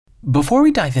Before we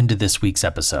dive into this week's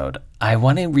episode, I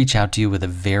want to reach out to you with a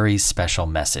very special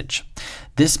message.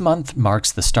 This month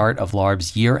marks the start of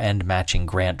LARB's year-end matching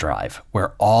grant drive,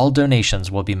 where all donations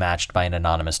will be matched by an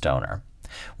anonymous donor.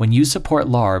 When you support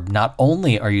LARB, not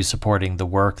only are you supporting the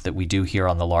work that we do here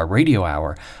on the LARB Radio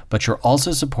Hour, but you're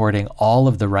also supporting all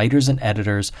of the writers and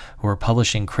editors who are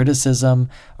publishing criticism,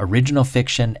 original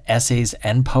fiction, essays,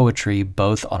 and poetry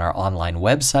both on our online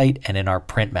website and in our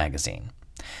print magazine.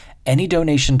 Any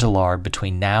donation to LARB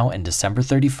between now and December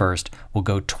 31st will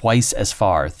go twice as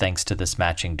far thanks to this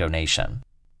matching donation.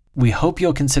 We hope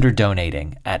you'll consider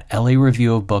donating at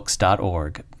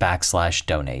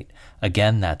lareviewofbooks.org/donate.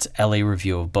 Again, that's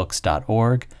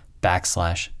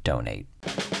lareviewofbooks.org/donate.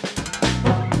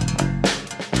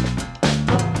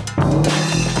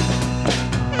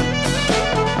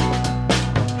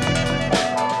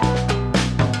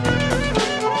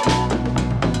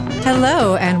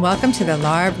 Hello, and welcome to the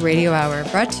LARB Radio Hour,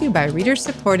 brought to you by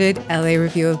reader-supported LA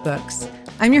Review of Books.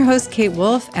 I'm your host, Kate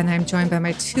Wolf, and I'm joined by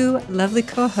my two lovely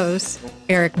co-hosts,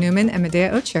 Eric Newman and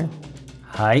Medaya Ocher.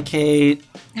 Hi, Kate.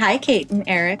 Hi, Kate and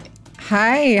Eric.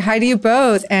 Hi to you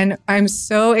both. And I'm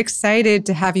so excited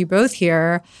to have you both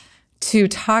here to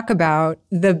talk about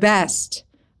the best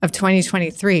of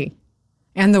 2023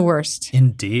 and the worst.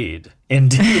 Indeed.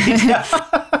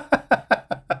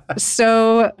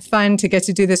 So fun to get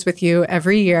to do this with you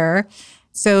every year.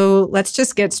 So let's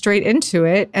just get straight into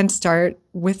it and start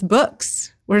with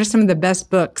books. What are some of the best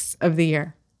books of the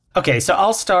year? Okay, so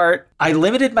I'll start. I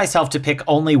limited myself to pick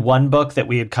only one book that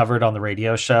we had covered on the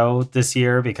radio show this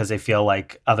year because I feel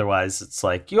like otherwise it's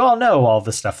like you all know all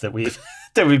the stuff that we've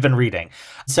been reading.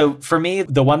 So for me,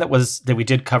 the one that we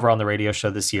did cover on the radio show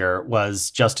this year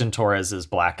was Justin Torres's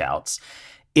Blackouts.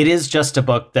 It is just a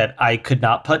book that I could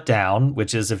not put down,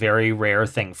 which is a very rare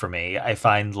thing for me. I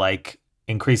find like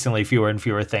increasingly fewer and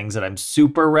fewer things that I'm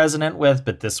super resonant with,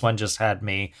 but this one just had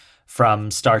me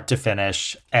from start to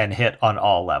finish and hit on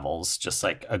all levels. Just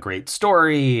like a great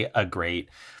story, a great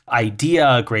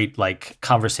idea, a great like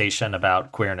conversation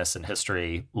about queerness and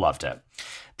history. Loved it.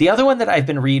 The other one that I've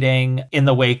been reading in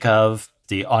the wake of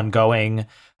the ongoing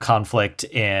conflict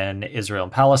in Israel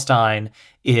and Palestine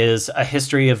is A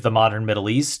History of the Modern Middle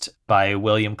East by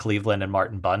William Cleveland and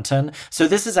Martin Bunton. So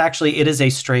this is actually, it is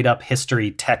a straight up history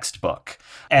textbook.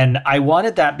 And I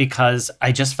wanted that because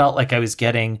I just felt like I was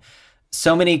getting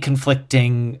so many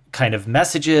conflicting kind of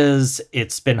messages.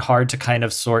 It's been hard to kind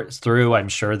of sort through. I'm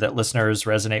sure that listeners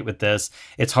resonate with this.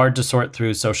 It's hard to sort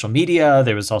through social media.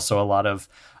 There was also a lot of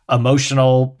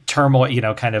emotional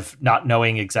turmoil, kind of not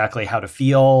knowing exactly how to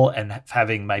feel and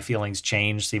having my feelings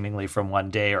change seemingly from one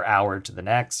day or hour to the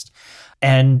next.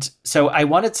 And so I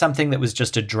wanted something that was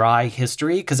just a dry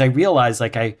history because I realized,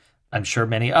 like I'm sure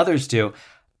many others do,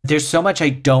 there's so much I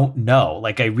don't know.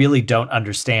 Like I really don't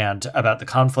understand about the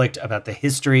conflict, about the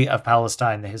history of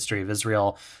Palestine, the history of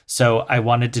Israel. So I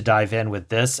wanted to dive in with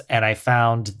this. And I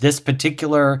found this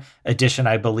particular edition,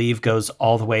 I believe, goes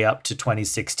all the way up to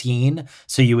 2016.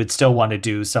 So you would still want to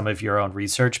do some of your own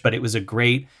research, but it was a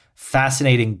great,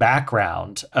 fascinating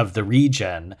background of the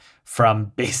region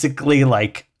from basically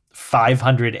like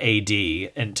 500 AD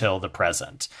until the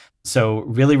present. So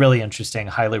really, really interesting.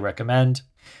 Highly recommend.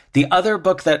 The other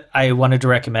book that I wanted to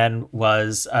recommend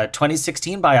was a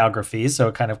 2016 biography, so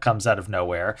it kind of comes out of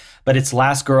nowhere, but it's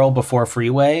Last Girl Before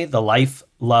Freeway, The Life,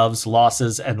 Loves,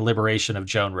 Losses, and Liberation of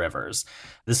Joan Rivers.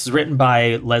 This is written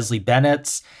by Leslie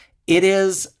Bennett.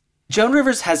 Joan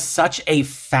Rivers has such a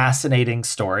fascinating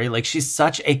story. Like she's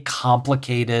such a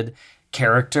complicated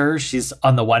character. She's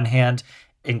on the one hand,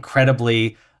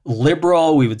 incredibly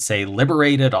liberal, we would say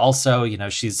liberated also.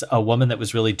 She's a woman that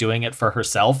was really doing it for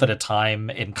herself at a time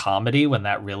in comedy when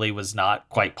that really was not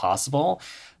quite possible.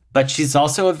 But she's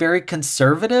also a very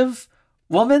conservative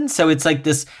woman. So it's like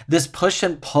this push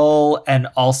and pull. And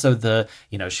also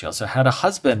she also had a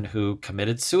husband who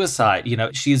committed suicide.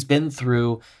 She's been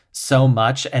through so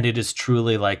much, and it is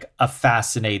truly like a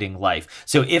fascinating life.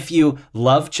 So if you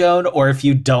love Joan or if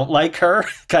you don't like her,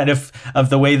 kind of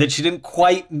the way that she didn't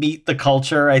quite meet the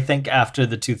culture, I think, after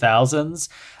the 2000s,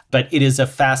 but it is a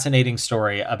fascinating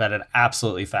story about an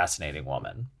absolutely fascinating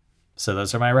woman. So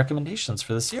those are my recommendations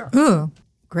for this year. Ooh,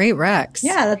 great Rex.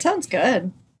 Yeah, that sounds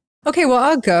good. Okay, well,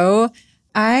 I'll go.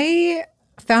 I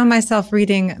found myself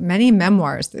reading many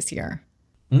memoirs this year.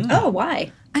 Oh,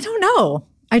 why? I don't know.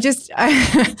 I guess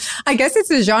it's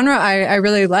a genre I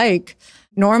really like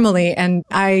normally. And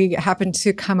I happened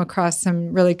to come across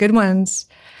some really good ones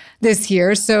this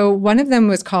year. So one of them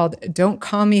was called Don't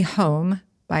Call Me Home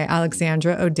by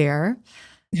Alexandra O'Dare,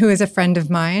 who is a friend of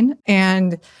mine.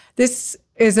 And this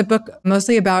is a book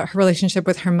mostly about her relationship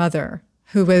with her mother,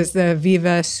 who was the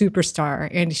Viva superstar.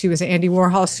 And she was an Andy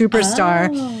Warhol superstar.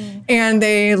 Oh. And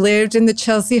they lived in the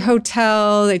Chelsea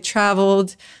Hotel. They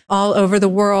traveled all over the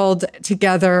world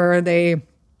together. They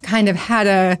kind of had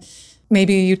a,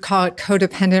 maybe you'd call it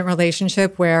codependent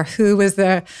relationship, where who was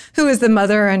the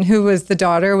mother and who was the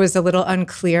daughter was a little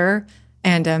unclear.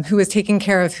 And who was taking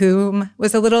care of whom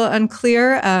was a little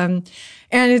unclear. And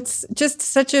it's just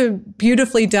such a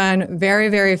beautifully done, very,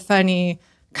 very funny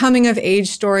coming of age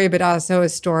story, but also a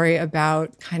story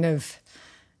about kind of,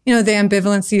 you know, the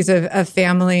ambivalencies of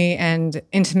family and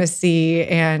intimacy.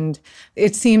 And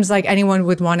it seems like anyone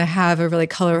would want to have a really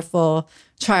colorful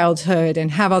childhood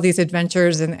and have all these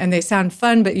adventures. And they sound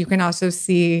fun, but you can also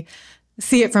see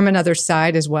it from another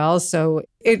side as well. So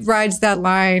it rides that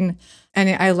line. And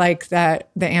I like the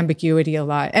ambiguity a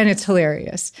lot. And it's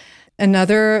hilarious.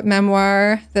 Another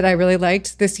memoir that I really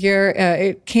liked this year,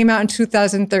 it came out in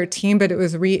 2013, but it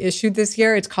was reissued this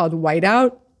year. It's called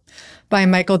Whiteout by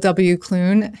Michael W.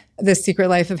 Clune. The Secret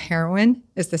Life of Heroin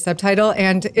is the subtitle.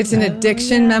 And it's an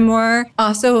addiction memoir.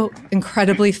 Also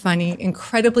incredibly funny,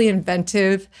 incredibly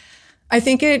inventive. I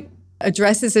think it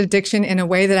addresses addiction in a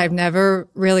way that I've never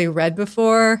really read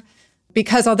before.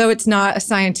 Because although it's not a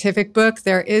scientific book,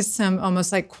 there is some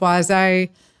almost like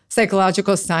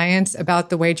quasi-psychological science about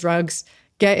the way drugs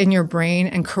get in your brain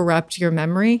and corrupt your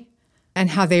memory and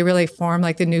how they really form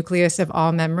like the nucleus of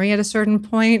all memory at a certain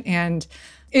point. And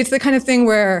it's the kind of thing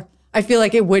where I feel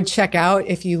like it would check out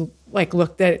if you like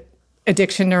looked at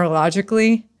addiction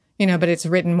neurologically, you know, but it's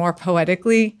written more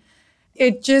poetically.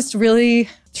 It just really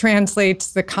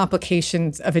translates the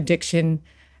complications of addiction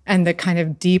and the kind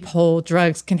of deep hole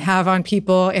drugs can have on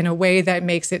people in a way that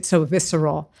makes it so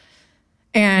visceral.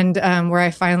 And where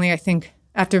I finally, I think,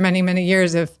 after many, many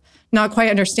years of not quite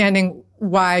understanding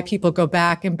why people go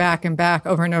back and back and back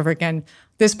over and over again,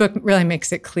 this book really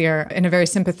makes it clear in a very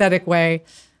sympathetic way.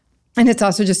 And it's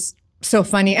also just so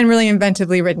funny and really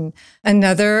inventively written.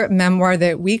 Another memoir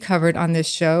that we covered on this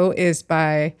show is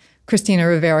by Cristina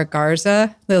Rivera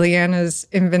Garza, Liliana's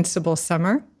Invincible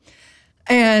Summer.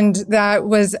 And that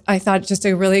was, I thought, just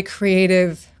a really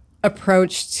creative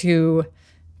approach to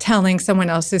telling someone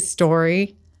else's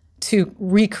story, to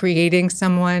recreating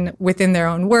someone within their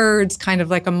own words, kind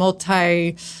of like a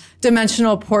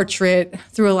multi-dimensional portrait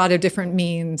through a lot of different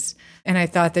means. And I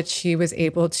thought that she was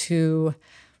able to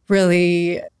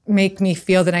really make me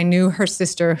feel that I knew her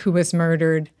sister who was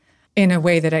murdered in a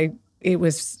way that it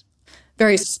was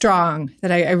very strong,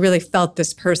 that I really felt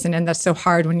this person. And that's so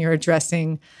hard when you're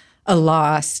addressing a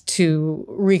loss, to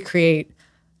recreate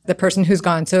the person who's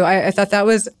gone. So I thought that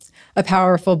was a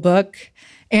powerful book.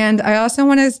 And I also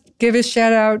want to give a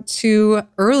shout out to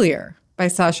Earlier by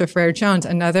Sasha Frere Jones,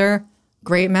 another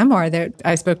great memoir that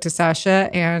I spoke to Sasha,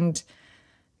 and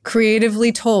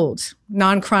creatively told,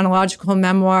 non-chronological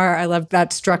memoir. I loved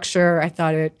that structure. I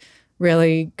thought it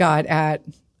really got at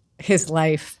his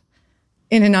life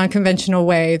in a non-conventional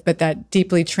way, but that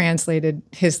deeply translated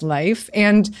his life.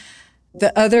 And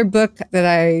the other book that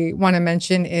I want to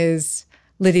mention is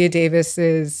Lydia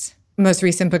Davis's most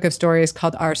recent book of stories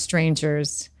called Our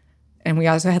Strangers. And we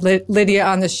also had Lydia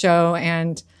on the show,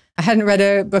 and I hadn't read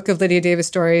a book of Lydia Davis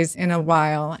stories in a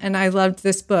while. And I loved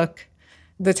this book.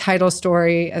 The title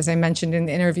story, as I mentioned in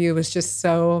the interview, was just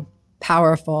so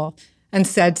powerful and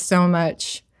said so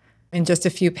much in just a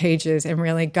few pages and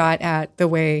really got at the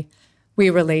way we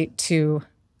relate to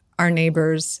our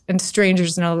neighbors and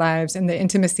strangers in our lives and the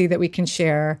intimacy that we can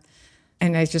share.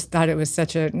 And I just thought it was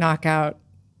such a knockout,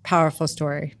 powerful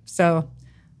story. So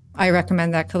I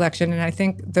recommend that collection. And I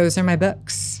think those are my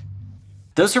books.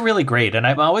 Those are really great. And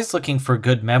I'm always looking for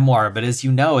good memoir. But as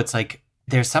you know, it's like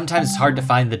there's sometimes it's hard to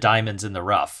find the diamonds in the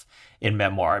rough in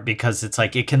memoir, because it's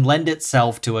like it can lend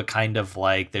itself to a kind of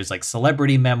like there's like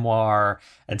celebrity memoir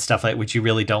and stuff like which you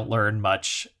really don't learn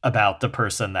much about the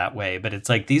person that way. But it's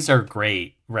like these are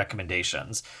great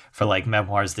recommendations for like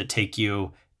memoirs that take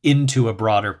you into a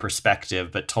broader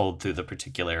perspective, but told through the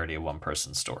particularity of one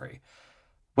person's story.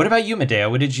 What about you, Medaya?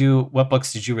 What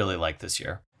books did you really like this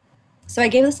year? So I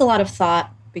gave this a lot of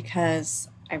thought because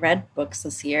I read books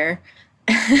this year.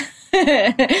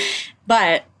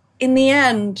 But in the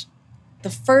end, the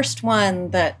first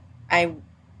one that I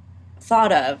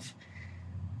thought of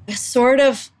sort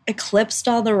of eclipsed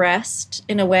all the rest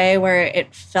in a way where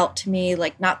it felt to me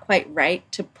like not quite right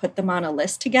to put them on a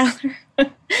list together.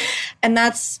 And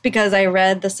that's because I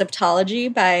read The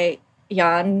Septology by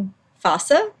Jan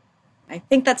Fosse. I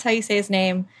think that's how you say his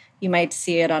name. You might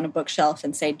see it on a bookshelf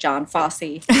and say John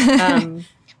Fosse.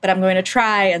 But I'm going to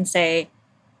try and say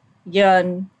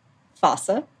Jan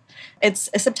Fosse. It's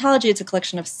a septology. It's a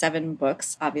collection of 7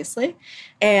 books, obviously,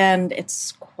 and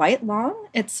it's quite long.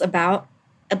 It's about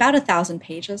 1,000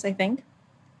 pages, I think.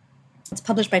 It's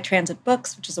published by Transit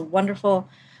Books, which is a wonderful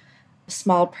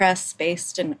small press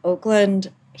based in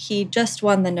Oakland. He just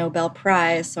won the Nobel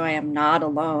Prize, so I am not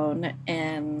alone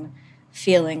in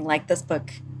feeling like this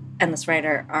book and this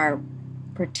writer are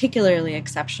particularly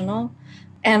exceptional.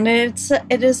 And it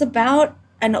is about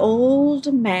an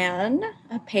old man,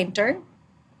 a painter.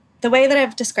 The way that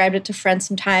I've described it to friends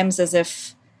sometimes is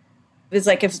if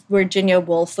Virginia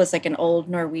Woolf was like an old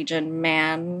Norwegian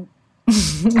man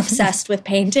obsessed with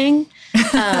painting.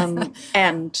 And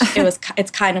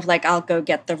it's kind of like, I'll go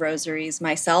get the rosaries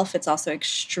myself. It's also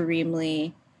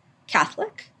extremely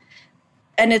Catholic.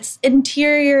 And it's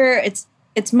interior,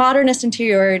 it's modernist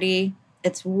interiority.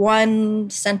 It's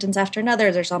one sentence after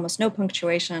another. There's almost no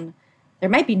punctuation. There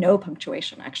might be no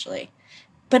punctuation, actually.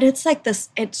 But it's like this,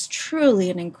 it's truly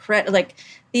an incredible, like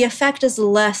the effect is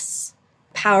less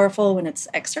powerful when it's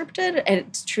excerpted, and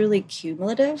it's truly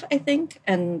cumulative, I think.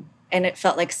 And it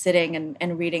felt like sitting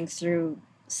and reading through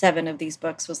 7 of these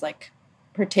books was like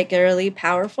particularly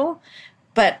powerful.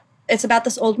 But it's about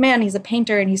this old man. He's a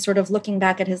painter, and he's sort of looking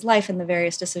back at his life and the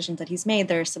various decisions that he's made.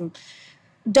 There are some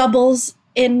doubles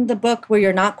in the book where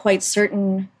you're not quite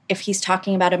certain if he's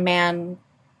talking about a man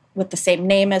with the same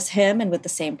name as him and with the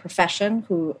same profession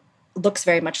who looks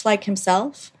very much like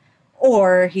himself,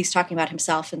 or he's talking about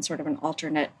himself in sort of an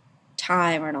alternate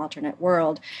time or an alternate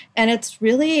world. And it's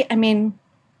really, I mean,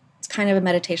 it's kind of a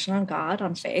meditation on God,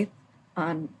 on faith,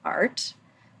 on art,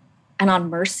 and on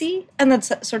mercy. And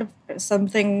that's sort of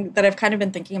something that I've kind of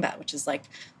been thinking about, which is like,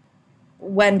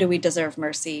 when do we deserve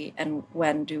mercy and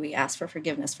when do we ask for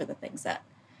forgiveness for the things that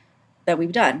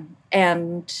we've done?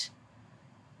 And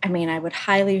I mean, I would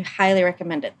highly, highly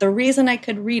recommend it. The reason I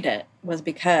could read it was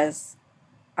because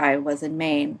I was in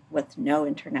Maine with no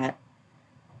internet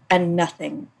and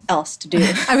nothing else to do.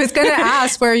 I was going to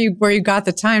ask where you got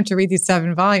the time to read these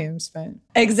 7 volumes, but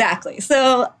exactly.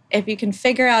 So if you can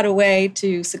figure out a way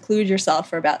to seclude yourself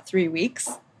for about 3 weeks,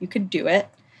 you could do it.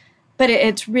 But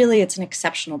it's an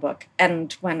exceptional book.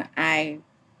 And when I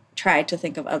tried to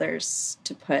think of others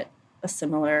to put a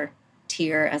similar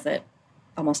tier as it,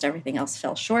 almost everything else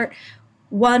fell short.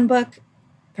 One book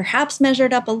perhaps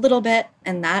measured up a little bit,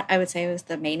 and that I would say was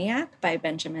The Maniac by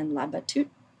Benjamin Labatut.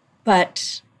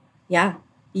 But yeah,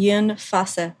 Yun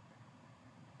Fosse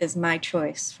is my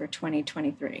choice for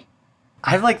 2023.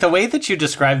 I like the way that you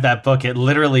describe that book. It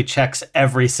literally checks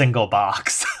every single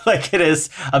box. Like, it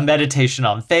is a meditation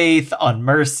on faith, on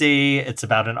mercy. It's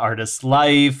about an artist's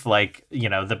life, like, you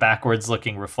know, the backwards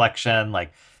looking reflection.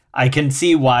 Like, I can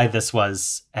see why this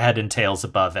was head and tails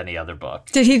above any other book.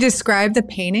 Did he describe the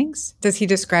paintings? Does he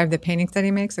describe the paintings that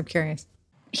he makes? I'm curious.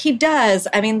 He does.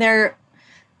 I mean,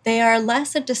 they are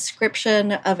less a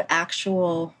description of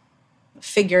actual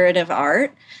figurative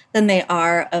art than they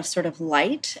are of sort of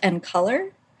light and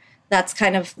color. That's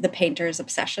kind of the painter's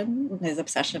obsession. His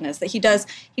obsession is that he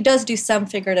does do some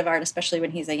figurative art, especially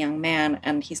when he's a young man,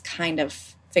 and he's kind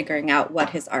of figuring out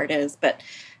what his art is. But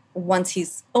once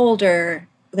he's older,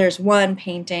 there's one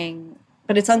painting,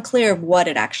 but it's unclear what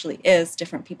it actually is.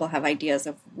 Different people have ideas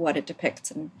of what it depicts,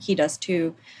 and he does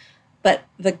too. But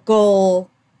the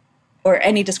goal, or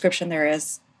any description there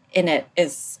is in it,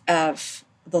 is of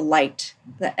the light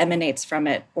that emanates from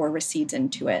it or recedes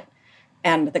into it,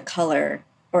 and the color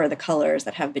or the colors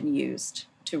that have been used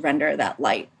to render that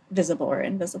light visible or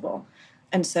invisible.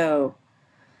 And so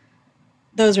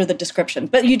those are the descriptions.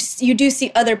 But you do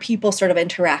see other people sort of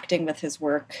interacting with his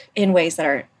work in ways that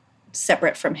are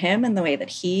separate from him and the way that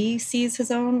he sees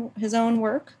his own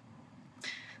work.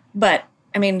 But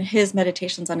I mean, his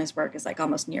meditations on his work is like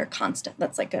almost near constant.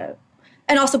 That's like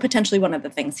and also potentially one of the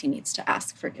things he needs to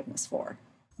ask forgiveness for.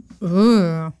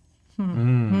 Ooh.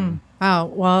 Wow.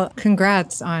 Well,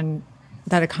 congrats on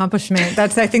that accomplishment. I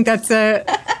think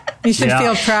you should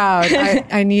feel proud.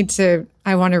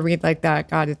 I want to read like that.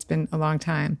 God, it's been a long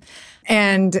time.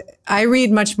 And I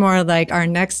read much more like our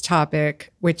next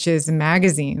topic, which is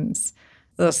magazines.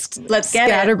 Let's get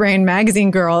Scatterbrain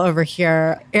magazine girl over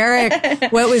here.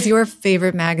 Eric, what was your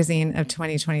favorite magazine of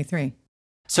 2023?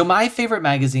 So my favorite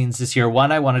magazines this year,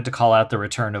 one, I wanted to call out the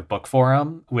return of Book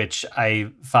Forum, which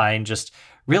I find just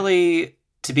really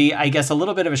to be, I guess, a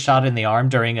little bit of a shot in the arm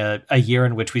during a year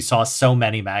in which we saw so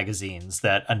many magazines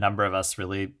that a number of us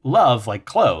really love, like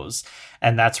close.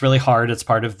 And that's really hard. It's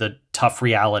part of the tough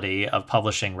reality of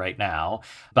publishing right now.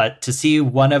 But to see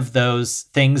one of those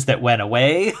things that went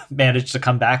away manage to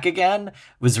come back again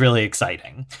was really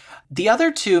exciting. The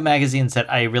other two magazines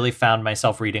that I really found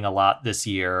myself reading a lot this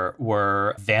year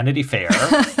were Vanity Fair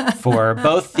for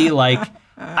both the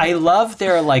I love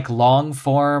their long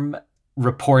form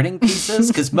reporting pieces,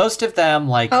 because most of them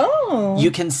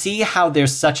you can see how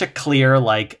there's such a clear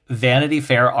Vanity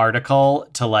Fair article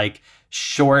to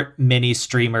short mini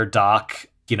streamer doc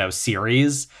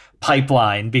series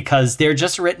pipeline, because they're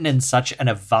just written in such an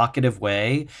evocative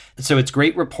way. So it's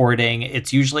great reporting.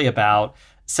 It's usually about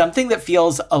something that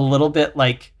feels a little bit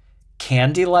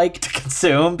candy-like to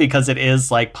consume, because it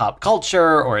is pop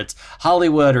culture, or it's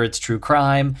Hollywood, or it's true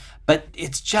crime. But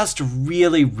it's just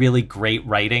really, really great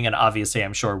writing, and obviously,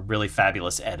 I'm sure, really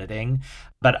fabulous editing.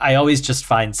 But I always just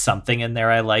find something in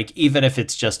there I like, even if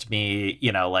it's just me,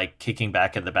 kicking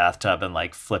back in the bathtub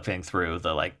and flipping through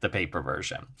the paper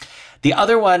version. The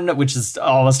other one, which is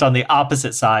almost on the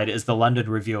opposite side, is the London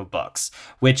Review of Books,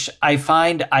 which I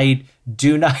find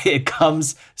it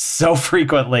comes so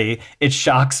frequently. It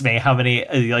shocks me how many,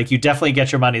 you definitely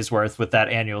get your money's worth with that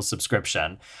annual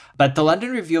subscription. But the London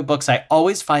Review of Books, I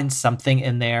always find something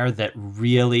in there that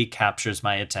really captures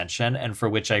my attention, and for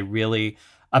which I really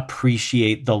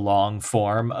appreciate the long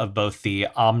form of both the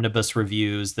omnibus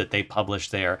reviews that they publish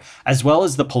there, as well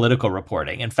as the political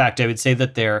reporting. In fact, I would say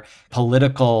that their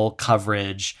political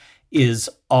coverage is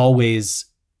always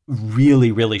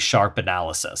really, really sharp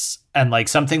analysis, and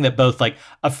something that both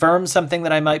affirms something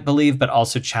that I might believe, but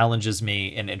also challenges me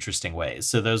in interesting ways.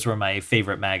 So those were my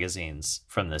favorite magazines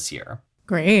from this year.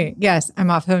 Great. Yes. I'm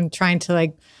often trying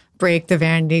to break the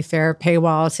Vanity Fair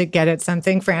paywall to get at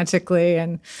something frantically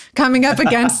and coming up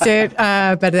against it.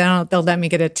 But then they'll let me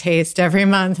get a taste every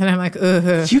month. And I'm like,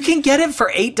 ooh. You can get it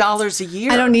for $8 a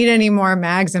year. I don't need any more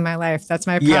mags in my life. That's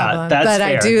my problem. Yeah, that's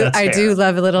but fair. I do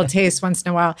love a little taste once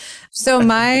in a while. So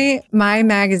my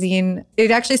magazine, it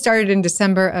actually started in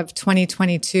December of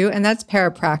 2022, and that's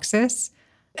Parapraxis,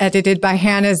 edited by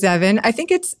Hannah Zevin. I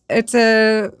think it's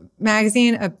a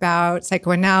magazine about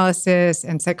psychoanalysis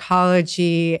and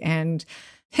psychology and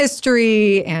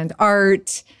history and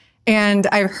art. And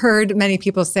I've heard many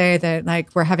people say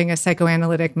that we're having a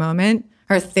psychoanalytic moment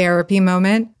or therapy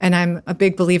moment. And I'm a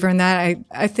big believer in that.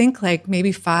 I think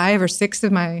maybe 5 or 6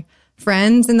 of my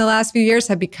friends in the last few years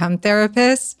have become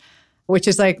therapists, which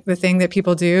is the thing that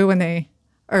people do when they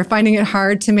are finding it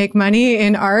hard to make money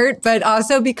in art, but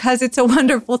also because it's a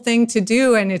wonderful thing to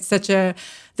do. And it's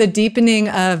the deepening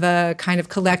of a kind of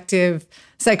collective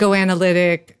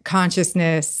psychoanalytic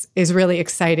consciousness is really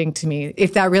exciting to me.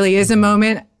 If that really is a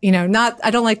moment, I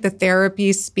don't like the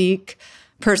therapy speak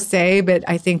per se, but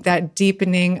I think that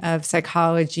deepening of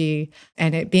psychology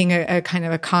and it being a kind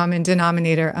of a common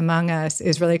denominator among us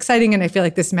is really exciting. And I feel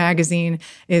like this magazine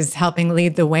is helping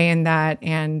lead the way in that.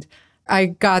 And I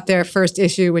got their first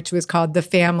issue, which was called The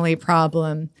Family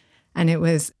Problem. And it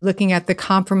was looking at the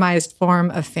compromised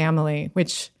form of family,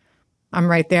 which I'm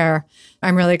right there.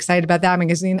 I'm really excited about that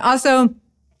magazine. Also,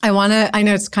 I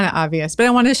know it's kind of obvious, but I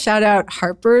want to shout out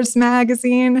Harper's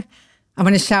magazine. I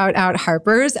want to shout out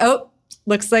Harper's. Oh,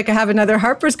 looks like I have another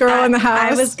Harper's girl in the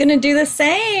house. I was going to do the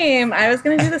same.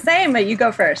 But you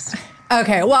go first.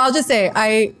 Okay. Well, I'll just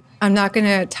say I'm not going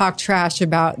to talk trash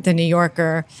about the New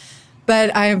Yorker.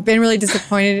 But I've been really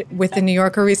disappointed with the New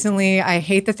Yorker recently. I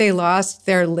hate that they lost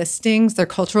their listings, their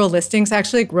cultural listings. I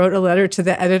actually wrote a letter to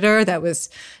the editor that was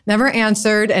never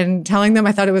answered and telling them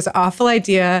I thought it was an awful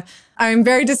idea. I'm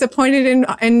very disappointed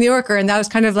in New Yorker, and that was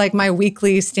kind of my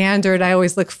weekly standard. I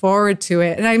always look forward to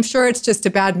it. And I'm sure it's just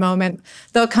a bad moment.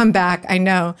 They'll come back, I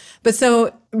know. But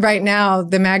so right now,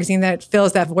 the magazine that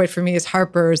fills that void for me is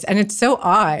Harper's, and it's so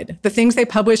odd. The things they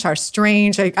publish are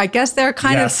strange. I guess they're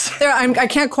kind of, I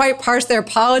can't quite parse their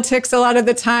politics a lot of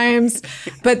the times.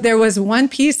 But there was one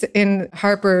piece in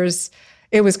Harper's,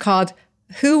 it was called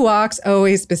Who Walks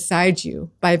Always Beside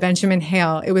You by Benjamin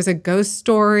Hale. It was a ghost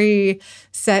story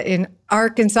set in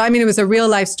Arkansas. I mean, it was a real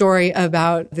life story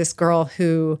about this girl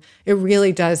who it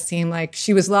really does seem like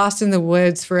she was lost in the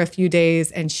woods for a few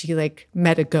days and she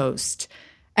met a ghost.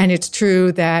 And it's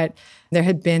true that there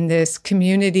had been this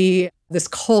community, this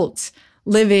cult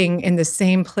living in the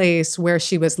same place where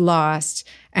she was lost,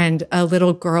 and a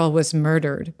little girl was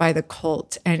murdered by the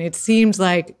cult. And it seemed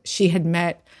like she had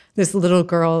met this little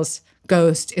girl's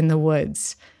ghost in the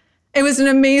woods. It was an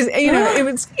amazing, it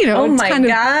was, oh it's my kind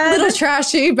God. of a little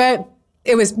trashy, but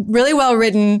it was really well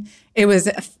written. It was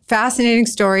fascinating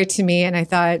story to me. And I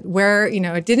thought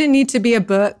it didn't need to be a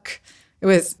book. It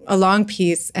was a long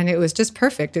piece and it was just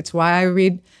perfect. It's why I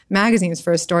read magazines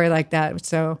for a story like that.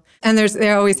 So, and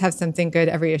they always have something good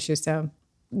every issue. So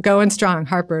going strong,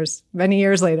 Harper's, many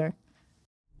years later.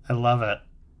 I love it.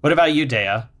 What about you,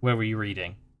 Dea? Where were you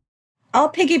reading?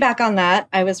 I'll piggyback on that.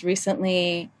 I was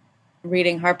recently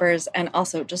reading Harper's and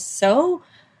also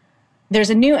there's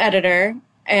a new editor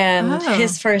and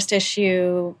his first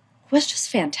issue was just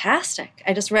fantastic.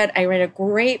 I read a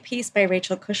great piece by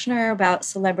Rachel Kushner about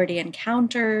celebrity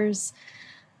encounters.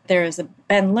 There was a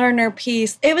Ben Lerner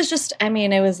piece. It was just,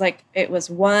 it was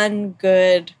one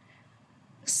good,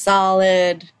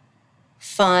 solid,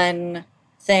 fun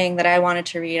thing that I wanted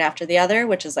to read after the other,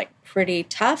 which is like pretty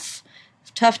tough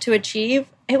to achieve.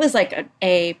 It was like an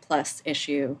A+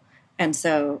 issue. And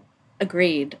so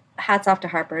agreed. Hats off to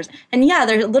Harper's. And yeah,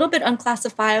 they're a little bit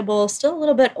unclassifiable, still a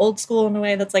little bit old school in a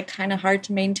way that's like kind of hard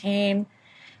to maintain.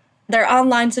 Their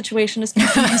online situation is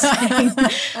confusing,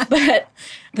 but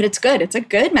it's good. It's a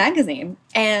good magazine.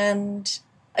 And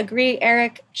agree,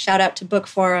 Eric, shout out to Book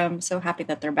Forum. So happy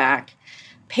that they're back.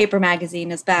 Paper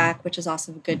Magazine is back, which is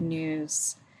also good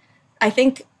news. I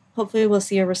think hopefully we'll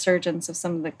see a resurgence of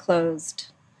some of the closed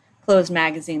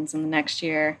magazines in the next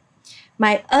year.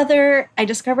 I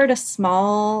discovered a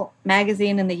small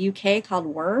magazine in the UK called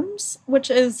Worms,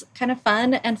 which is kind of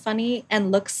fun and funny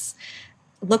and looks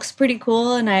pretty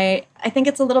cool. And I think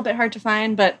it's a little bit hard to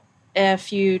find, but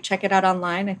if you check it out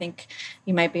online, I think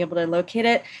you might be able to locate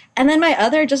it. And then my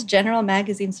other just general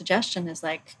magazine suggestion is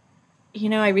like,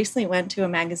 I recently went to a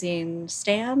magazine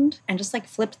stand and just like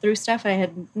flipped through stuff I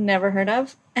had never heard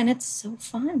of. And it's so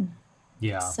fun.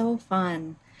 Yeah. So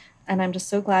fun. And I'm just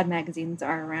so glad magazines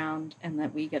are around and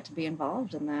that we get to be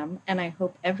involved in them. And I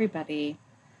hope everybody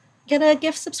get a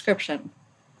gift subscription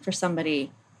for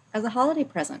somebody as a holiday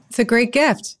present. It's a great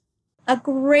gift. A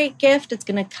great gift. It's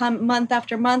going to come month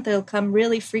after month. It'll come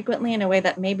really frequently in a way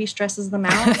that maybe stresses them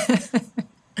out.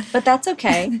 But that's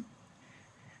okay.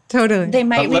 Totally. They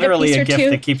might read a piece or gift two.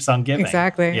 that keeps on giving.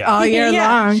 Exactly. Yeah. All year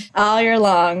long. All year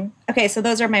long. Okay, so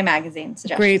those are my magazine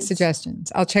suggestions. Great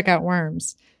suggestions. I'll check out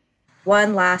Worms.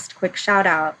 One last quick shout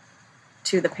out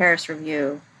to the Paris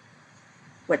Review,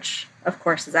 which of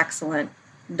course is excellent,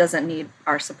 doesn't need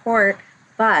our support,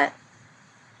 but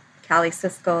Callie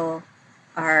Siskel,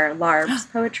 our Larb's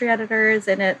poetry editor, is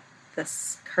in it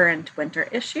this current winter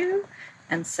issue.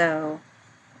 And so,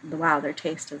 wow, their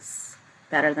taste is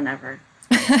better than ever.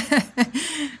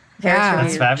 Yeah,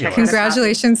 that's fabulous.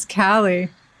 Congratulations, Callie.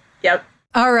 Yep.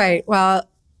 All right. Well,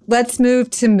 let's move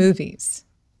to movies.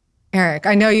 Eric,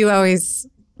 I know you always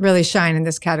really shine in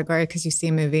this category because you see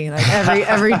a movie like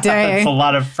every day. It's a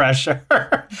lot of pressure.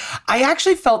 I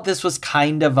actually felt this was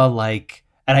kind of a like,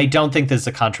 and I don't think this is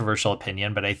a controversial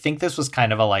opinion, but I think this was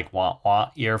kind of a like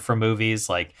want year for movies.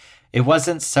 Like it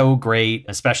wasn't so great,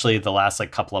 especially the last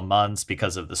like couple of months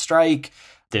because of the strike.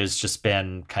 There's just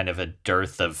been kind of a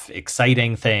dearth of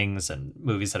exciting things, and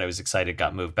movies that I was excited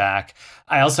got moved back.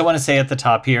 I also want to say at the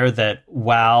top here that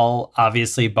while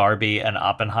obviously Barbie and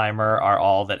Oppenheimer are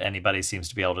all that anybody seems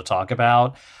to be able to talk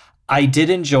about, I did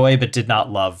enjoy but did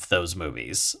not love those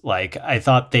movies. Like, I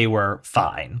thought they were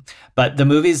fine. But the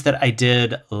movies that I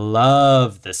did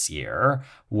love this year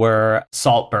were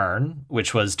Saltburn,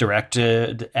 which was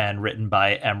directed and written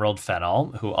by Emerald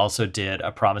Fennell, who also did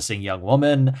A Promising Young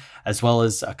Woman, as well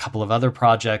as a couple of other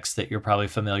projects that you're probably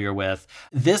familiar with.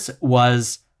 This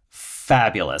was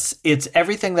fabulous. It's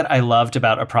everything that I loved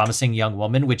about A Promising Young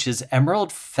Woman, which is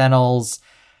Emerald Fennell's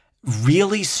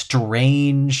really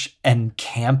strange and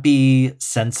campy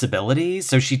sensibility.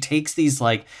 So she takes these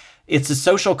like, it's a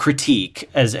social critique,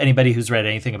 as anybody who's read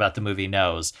anything about the movie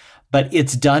knows, but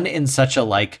it's done in such a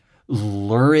like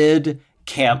lurid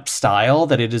camp style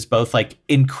that it is both like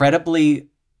incredibly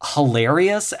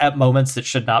hilarious at moments that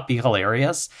should not be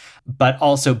hilarious, but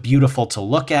also beautiful to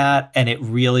look at. And it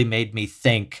really made me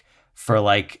think for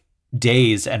like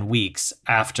days and weeks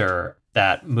after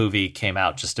that movie came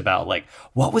out, just about like,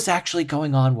 what was actually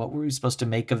going on? What were we supposed to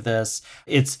make of this?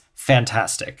 It's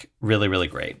fantastic. Really, really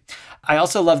great. I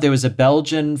also love, there was a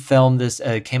Belgian film this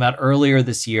came out earlier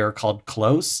this year called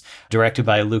Close, directed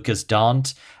by Lucas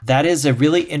Dant. That is a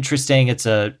really interesting, it's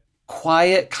a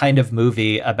quiet kind of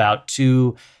movie about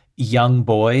two young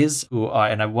boys who are,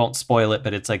 and I won't spoil it,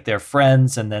 but it's like they're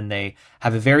friends and then they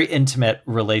have a very intimate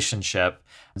relationship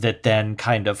that then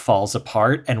kind of falls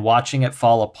apart, and watching it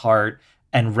fall apart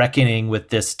and reckoning with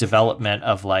this development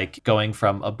of like going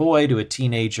from a boy to a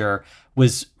teenager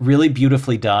was really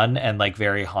beautifully done and like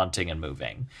very haunting and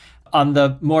moving. On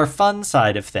the more fun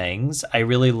side of things, I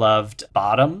really loved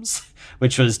Bottoms,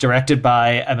 which was directed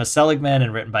by Emma Seligman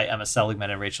and written by Emma Seligman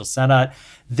and Rachel Sennott.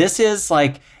 This is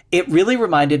like, it really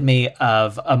reminded me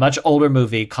of a much older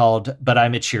movie called But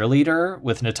I'm a Cheerleader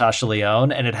with Natasha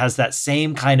Lyonne, and it has that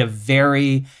same kind of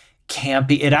very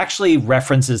campy. It actually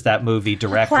references that movie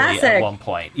directly at one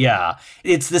point. Yeah.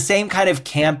 It's the same kind of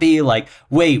campy, like,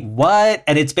 wait, what?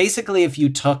 And it's basically if you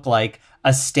took like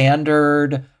a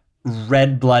standard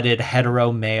red-blooded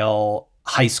hetero male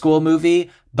high school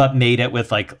movie, but made it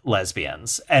with like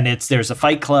lesbians. And there's a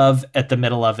fight club at the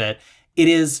middle of it. It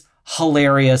is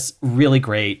hilarious, really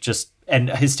great, and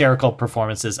hysterical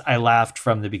performances. I laughed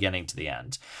from the beginning to the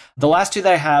end. The last two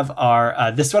that I have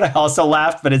are, this one I also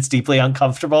laughed, but it's deeply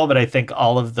uncomfortable. But I think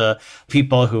all of the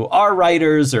people who are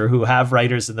writers or who have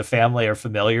writers in the family are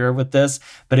familiar with this.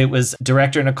 But it was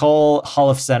director Nicole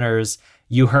Holofcener's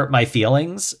You Hurt My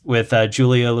Feelings with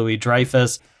Julia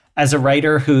Louis-Dreyfus. As a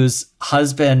writer whose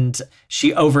husband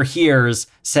she overhears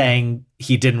saying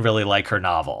he didn't really like her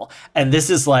novel. And this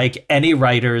is like any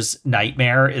writer's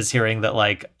nightmare, is hearing that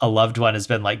like a loved one has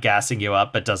been like gassing you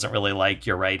up but doesn't really like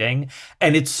your writing.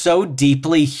 And it's so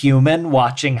deeply human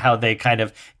watching how they kind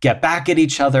of get back at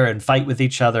each other and fight with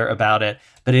each other about it.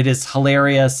 But it is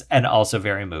hilarious and also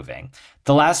very moving.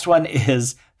 The last one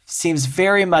seems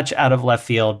very much out of left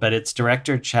field, but it's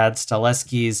director Chad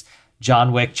Stahelski's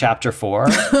John Wick Chapter 4.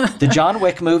 The John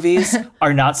Wick movies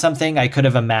are not something I could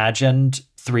have imagined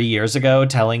 3 years ago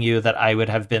telling you that I would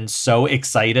have been so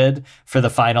excited for the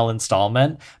final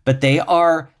installment, but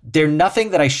they're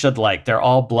nothing that I should like. They're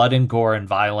all blood and gore and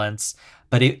violence,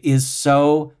 but it is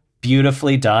so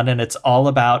beautifully done. And it's all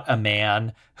about a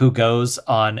man who goes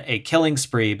on a killing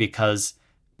spree because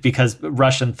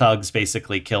Russian thugs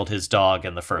basically killed his dog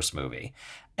in the first movie.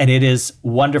 And it is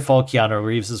wonderful. Keanu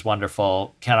Reeves is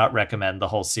wonderful. Cannot recommend the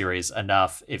whole series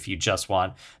enough if you just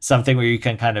want something where you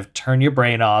can kind of turn your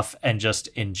brain off and just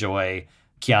enjoy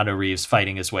Keanu Reeves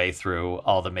fighting his way through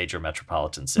all the major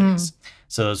metropolitan cities.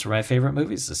 So those were my favorite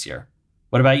movies this year.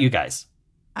 What about you guys?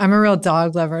 I'm a real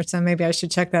dog lover, so maybe I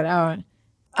should check that out.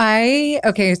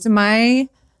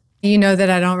 You know that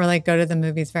I don't really go to the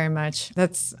movies very much.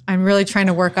 I'm really trying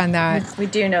to work on that. We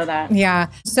do know that.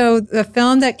 Yeah. So the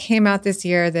film that came out this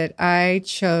year that I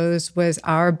chose was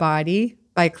Our Body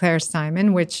by Claire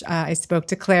Simon, which I spoke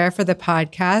to Claire for the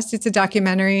podcast. It's a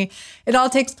documentary. It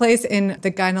all takes place in the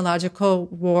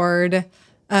gynecological ward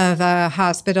of a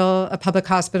public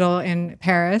hospital in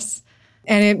Paris.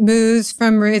 And it moves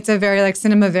it's a very like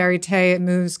cinema verite. It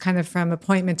moves kind of from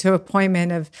appointment to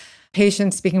appointment of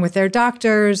patients speaking with their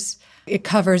doctors. It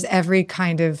covers every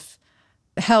kind of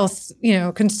health,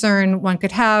 concern one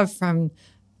could have, from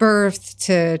birth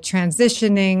to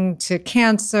transitioning to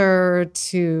cancer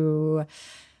to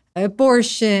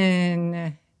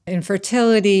abortion,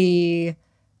 infertility.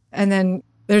 And then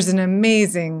there's an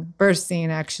amazing birth scene,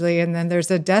 actually. And then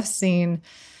there's a death scene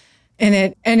in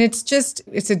it. And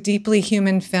it's a deeply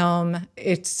human film.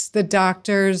 It's the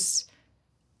doctors.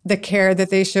 The care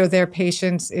that they show their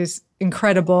patients is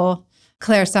incredible.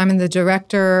 Claire Simon, the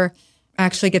director,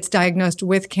 actually gets diagnosed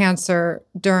with cancer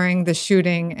during the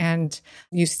shooting. And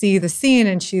you see the scene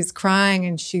and she's crying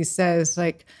and she says,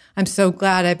 like, I'm so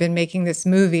glad I've been making this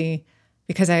movie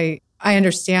because I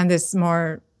understand this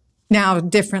more now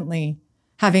differently,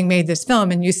 having made this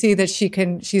film. And you see that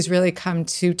she's really come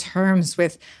to terms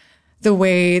with the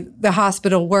way the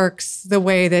hospital works, the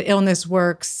way that illness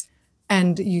works.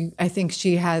 And I think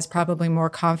she has probably more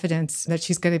confidence that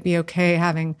she's going to be okay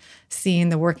having seen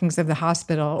the workings of the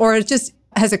hospital, or it just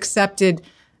has accepted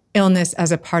illness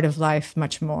as a part of life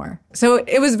much more. So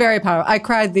it was very powerful. I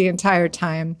cried the entire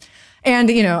time. And,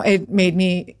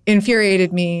 it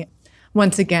infuriated me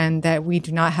once again that we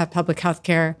do not have public health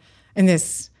care in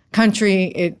this country.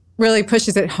 It really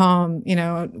pushes it home,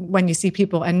 when you see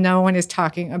people and no one is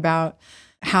talking about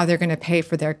how they're going to pay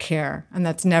for their care. And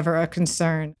that's never a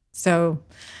concern. So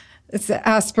it's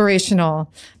aspirational.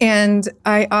 And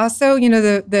I also,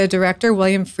 the director,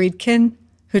 William Friedkin,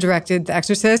 who directed The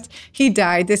Exorcist, he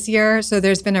died this year. So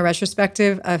there's been a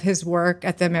retrospective of his work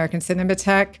at the American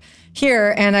Cinematheque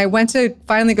here. And I went to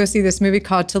finally go see this movie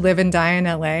called To Live and Die in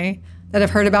LA that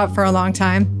I've heard about for a long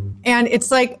time. And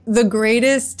it's like the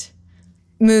greatest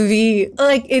movie.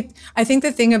 I think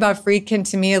the thing about Friedkin,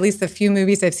 to me, at least the few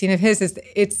movies I've seen of his, is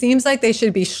it seems like they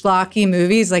should be schlocky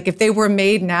movies. Like if they were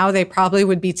made now, they probably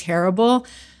would be terrible,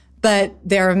 but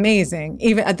they're amazing.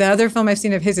 Even the other film I've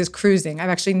seen of his is Cruising.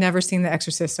 I've actually never seen The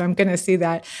Exorcist, so I'm going to see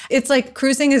that. It's like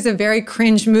Cruising is a very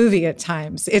cringe movie at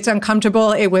times. It's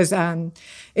uncomfortable. It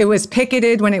was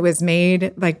picketed when it was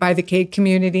made, like by the gay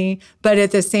community, but at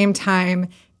the same time,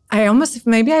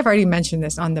 maybe I've already mentioned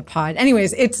this on the pod.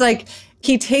 Anyways, it's like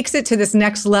he takes it to this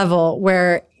next level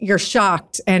where you're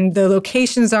shocked and the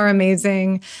locations are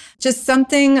amazing. Just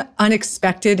something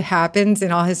unexpected happens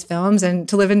in all his films. And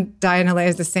To Live and Die in LA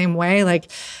is the same way.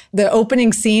 Like the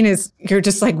opening scene is, you're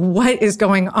just like, what is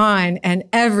going on? And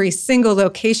every single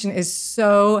location is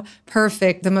so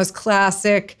perfect. The most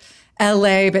classic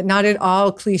LA, but not at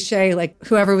all cliche. Like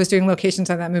whoever was doing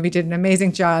locations on that movie did an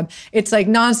amazing job. It's like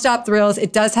nonstop thrills.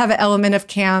 It does have an element of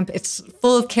camp. It's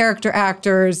full of character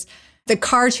actors. The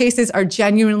car chases are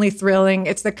genuinely thrilling.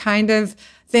 It's the kind of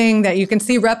thing that you can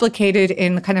see replicated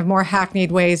in kind of more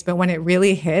hackneyed ways, but when it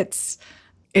really hits,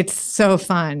 it's so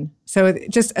fun. So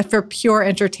just for pure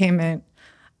entertainment,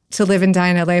 To Live and Die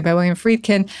in LA by William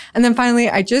Friedkin. And then finally,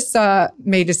 I just saw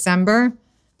May December,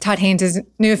 Todd Haynes'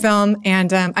 new film,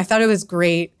 and I thought it was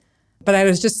great, but I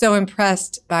was just so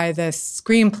impressed by the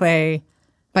screenplay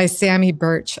by Sammy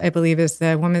Birch, I believe is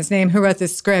the woman's name, who wrote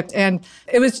this script. And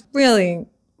it was really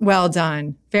well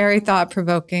done, very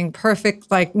thought-provoking,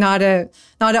 perfect, like not a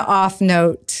off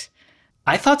note.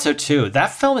 I thought so too.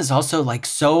 That film is also like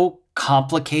so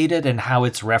complicated in how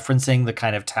it's referencing the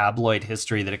kind of tabloid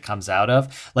history that it comes out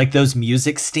of. Like those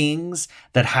music stings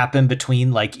that happen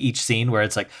between like each scene where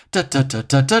it's like da da da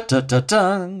da da da da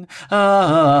dun,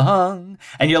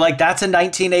 and you're like, that's a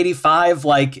 1985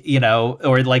 like, you know,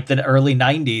 or like the early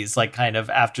 90s like kind of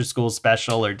after school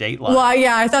special or Dateline. Well,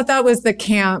 yeah, I thought that was the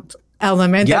camp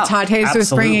element that Todd Haynes was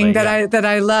bringing that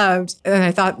I loved, and I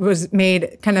thought was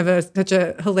made kind of such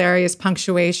a hilarious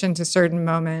punctuation to certain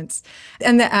moments.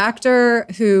 And the actor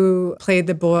who played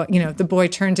the boy, you know, the boy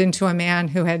turned into a man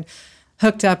who had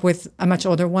hooked up with a much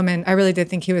older woman. I really did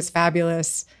think he was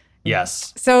fabulous.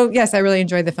 Yes. So yes, I really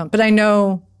enjoyed the film, but I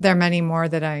know there are many more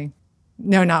that I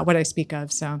know not what I speak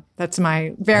of. So that's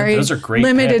my very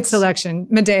limited selection.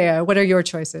 Medaya, what are your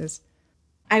choices?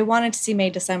 I wanted to see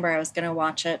May December. I was going to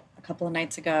watch it a couple of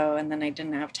nights ago, and then I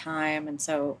didn't have time. And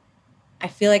so I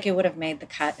feel like it would have made the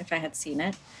cut if I had seen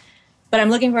it. But I'm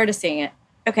looking forward to seeing it.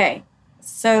 Okay,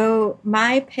 so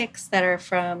my picks that are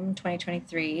from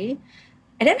 2023,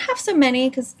 I didn't have so many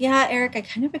because, yeah, Eric, I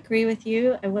kind of agree with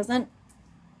you. I wasn't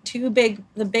too big.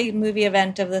 The big movie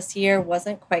event of this year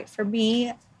wasn't quite for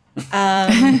me.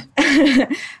 But,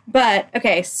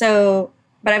 okay,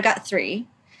 but I've got three.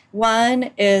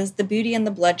 One is The Beauty and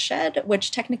the Bloodshed,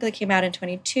 which technically came out in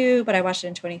 22, but I watched it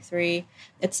in 23.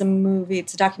 It's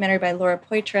a documentary by Laura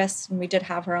Poitras, and we did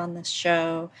have her on this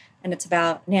show. And it's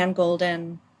about Nan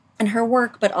Goldin and her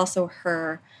work, but also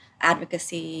her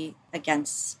advocacy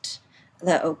against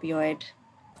the opioid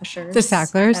pushers. The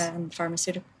Sacklers.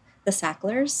 The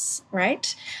Sacklers,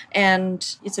 right?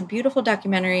 And it's a beautiful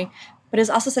documentary, but it's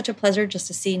also such a pleasure just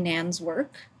to see Nan's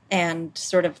work and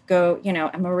sort of go, you know,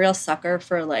 I'm a real sucker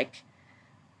for like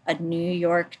a New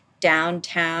York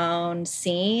downtown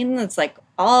scene. It's like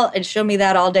it show me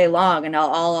that all day long, and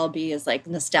all I'll be is like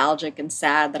nostalgic and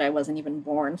sad that I wasn't even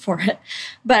born for it.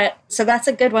 But so that's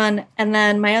a good one. And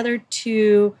then my other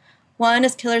two, one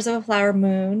is Killers of a Flower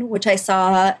Moon, which I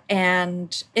saw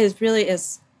and really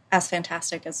is as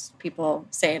fantastic as people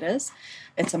say it is.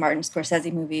 It's a Martin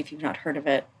Scorsese movie. If you've not heard of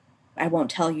it, I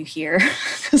won't tell you here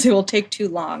because it will take too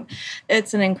long.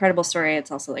 It's an incredible story.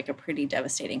 It's also like a pretty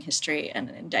devastating history and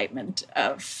an indictment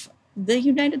of the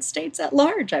United States at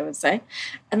large, I would say.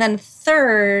 And then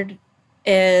third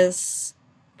is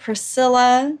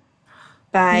Priscilla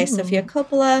by Sofia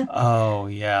Coppola. Oh,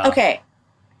 yeah. Okay.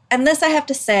 And this I have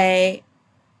to say,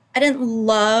 I didn't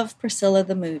love Priscilla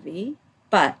the movie,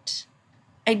 but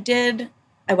I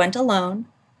went alone.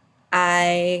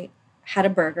 I had a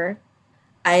burger.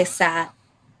 I sat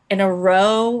in a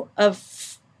row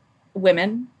of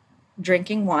women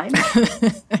drinking wine.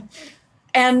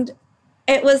 And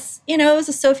it was, it was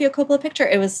a Sofia Coppola picture.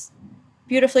 It was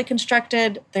beautifully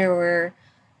constructed. There were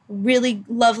really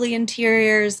lovely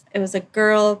interiors. It was a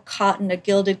girl caught in a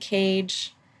gilded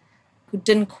cage who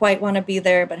didn't quite want to be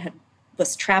there, but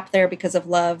was trapped there because of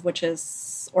love,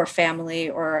 or family,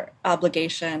 or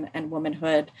obligation, and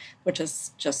womanhood, which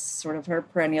is just sort of her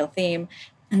perennial theme.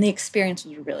 And the experience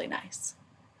was really nice.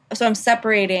 So I'm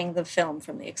separating the film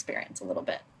from the experience a little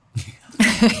bit.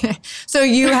 So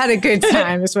you had a good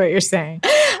time, is what you're saying.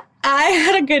 I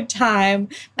had a good time.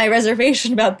 My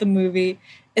reservation about the movie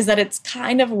is that it's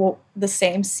kind of the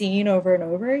same scene over and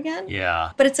over again.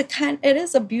 Yeah. But it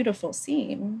is a beautiful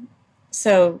scene.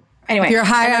 So anyway. If you're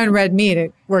high on red meat,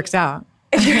 it works out.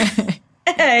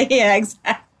 Yeah,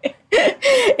 exactly.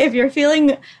 If you're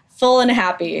feeling full and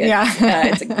happy,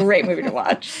 it's a great movie to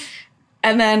watch.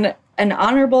 And then an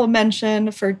honorable mention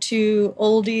for two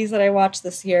oldies that I watched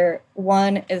this year.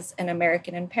 One is An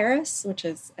American in Paris, which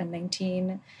is a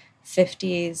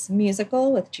 1950s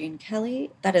musical with Gene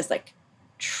Kelly. That is like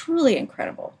truly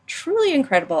incredible. Truly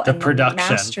incredible. The and production.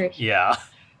 The mastery. Yeah.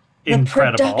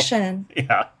 Incredible. The production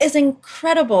is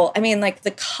incredible. I mean, like the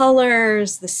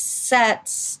colors, the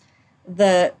sets,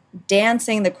 the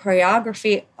dancing, the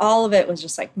choreography, all of it was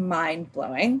just like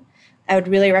mind-blowing. I would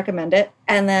really recommend it.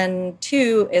 And then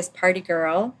two is Party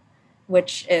Girl,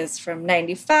 which is from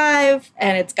 95,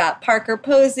 and it's got Parker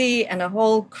Posey and a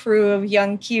whole crew of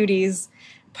young cuties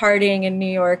partying in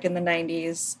New York in the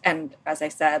 90s. And as I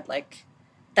said, like,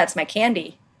 that's my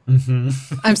candy. Mm-hmm.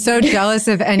 I'm so jealous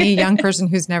of any young person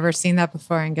who's never seen that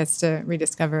before and gets to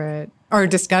rediscover it or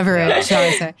discover it, shall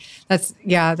I say. That's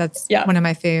one of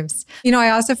my faves. You know, I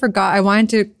also forgot, I wanted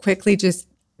to quickly just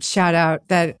shout out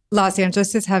that Los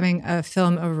Angeles is having a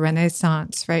film of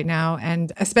renaissance right now,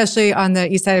 and especially on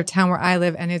the east side of town where I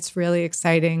live. And it's really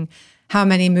exciting how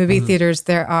many movie theaters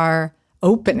there are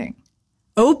opening.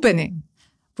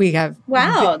 We have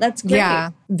wow, that's great.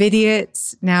 Yeah,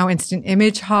 Vidiot, now Instant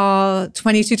Image Hall.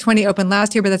 2220 opened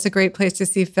last year, but that's a great place to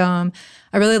see film.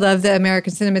 I really love the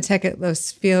American Cinematheque at Los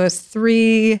Feliz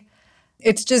 3.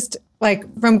 It's just like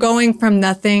from going from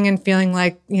nothing and feeling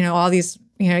like, you know, all these,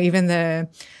 you know, even the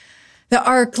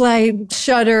ArcLight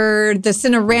shuttered, the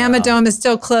Cinerama Dome is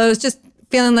still closed, just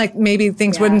feeling like maybe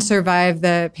things wouldn't survive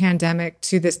the pandemic,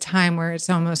 to this time where it's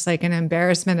almost like an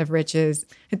embarrassment of riches.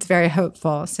 It's very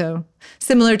hopeful. So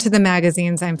similar to the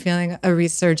magazines, I'm feeling a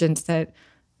resurgence that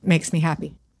makes me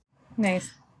happy. Nice.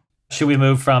 Should we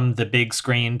move from the big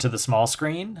screen to the small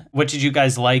screen? What did you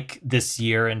guys like this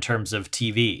year in terms of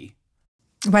TV?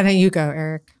 Why don't you go,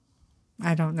 Eric?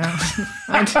 I don't know.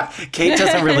 Kate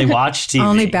doesn't really watch TV.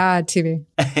 Only bad TV.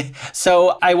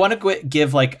 So I want to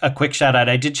give like a quick shout out.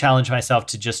 I did challenge myself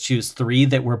to just choose 3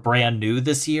 that were brand new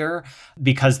this year,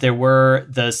 because there were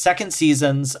the second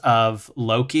seasons of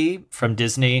Loki from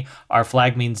Disney, Our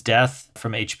Flag Means Death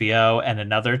from HBO, and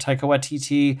another Taika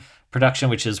Waititi production,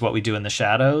 which is What We Do in the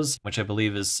Shadows, which I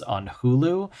believe is on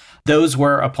Hulu. Those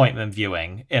were appointment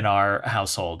viewing in our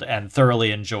household and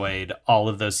thoroughly enjoyed all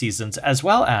of those seasons, as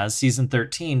well as season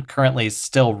 13, currently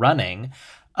still running,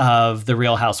 of The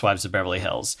Real Housewives of Beverly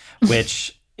Hills,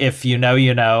 which if you know,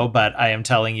 you know, but I am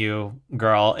telling you,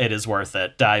 girl, it is worth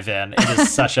it. Dive in. It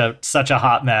is such a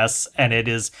hot mess, and it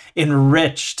is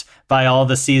enriched by all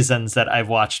the seasons that I've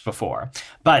watched before.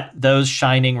 But those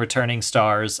shining returning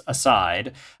stars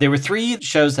aside, there were 3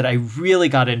 shows that I really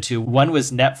got into. One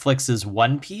was Netflix's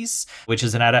One Piece, which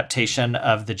is an adaptation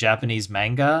of the Japanese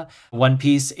manga One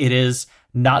Piece. It is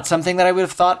not something that I would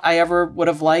have thought I ever would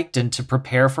have liked. And to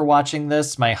prepare for watching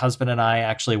this, my husband and I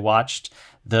actually watched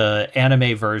the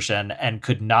anime version and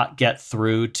could not get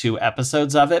through 2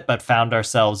 episodes of it, but found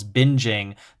ourselves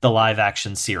binging the live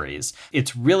action series.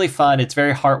 It's really fun. It's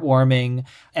very heartwarming.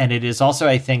 And it is also,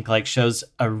 I think, like shows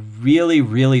a really,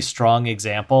 really strong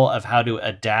example of how to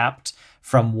adapt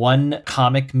from one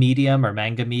comic medium or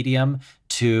manga medium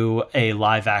to a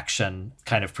live action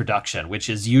kind of production, which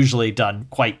is usually done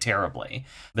quite terribly.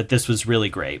 But this was really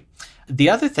great. The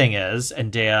other thing is,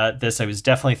 and Dea, I was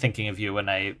definitely thinking of you when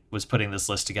I was putting this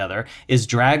list together, is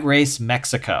Drag Race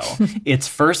Mexico. Its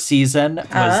first season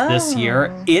was this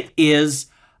year. It is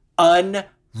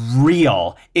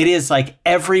unreal. It is like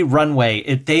every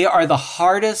runway. They are the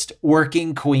hardest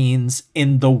working queens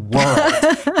in the world.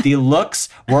 The looks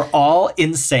were all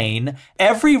insane.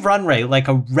 Every runway, like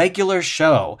a regular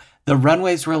show, the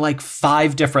runways were like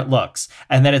 5 different looks.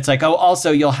 And then it's like, oh,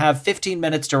 also you'll have 15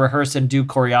 minutes to rehearse and do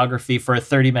choreography for a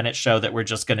 30-minute show that we're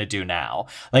just going to do now.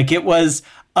 Like it was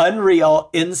unreal,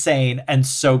 insane, and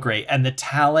so great. And the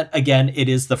talent, again, it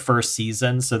is the first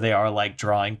season. So they are like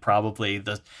drawing probably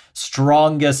the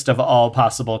strongest of all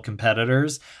possible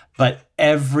competitors. But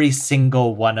every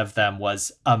single one of them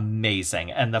was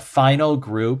amazing. And the final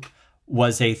group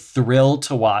was a thrill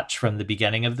to watch from the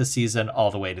beginning of the season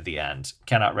all the way to the end.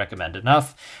 Cannot recommend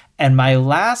enough. And my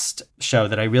last show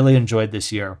that I really enjoyed this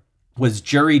year was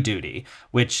Jury Duty,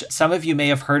 which some of you may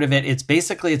have heard of it. It's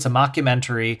a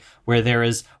mockumentary where there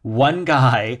is one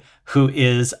guy who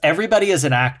is, everybody is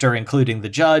an actor, including the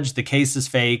judge. The case is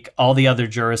fake. All the other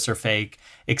jurists are fake,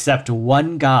 except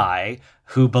one guy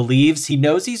who believes he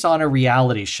knows he's on a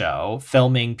reality show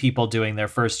filming people doing their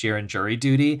first year in jury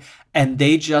duty. And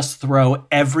they just throw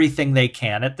everything they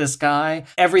can at this guy.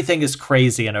 Everything is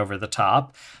crazy and over the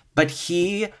top. But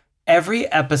every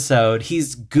episode,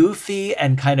 he's goofy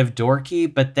and kind of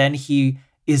dorky, but then he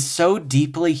is so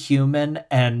deeply human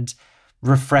and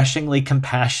refreshingly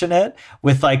compassionate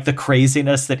with like the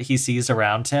craziness that he sees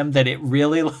around him, that it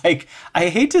really like, I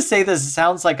hate to say this, it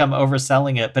sounds like I'm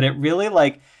overselling it, but it really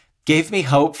like gave me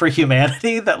hope for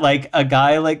humanity, that like a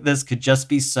guy like this could just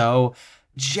be so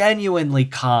genuinely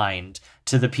kind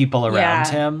to the people around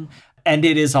him. And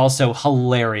it is also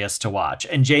hilarious to watch.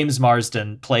 And James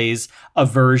Marsden plays a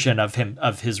version of him,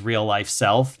 of his real life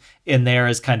self in there,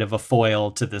 as kind of a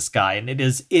foil to this guy. And it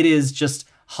is just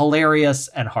hilarious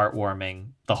and heartwarming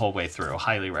the whole way through.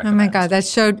 Highly recommend. Oh my God, that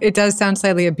show, it does sound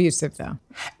slightly abusive though.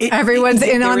 Everyone's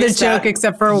in on the joke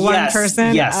except for one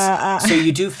person. Yes. So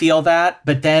you do feel that,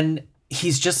 but then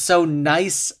he's just so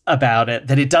nice about it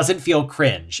that it doesn't feel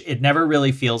cringe. It never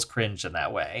really feels cringe in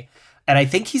that way. And I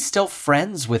think he's still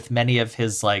friends with many of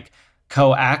his like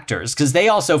co-actors, because they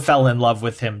also fell in love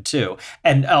with him too.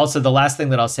 And also the last thing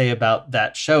that I'll say about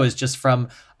that show is just from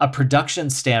a production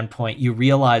standpoint, you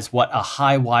realize what a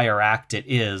high wire act it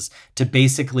is to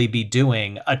basically be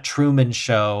doing a Truman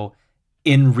Show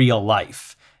in real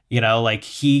life. You know, like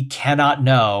he cannot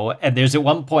know. And there's at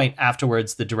one point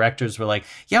afterwards, the directors were like,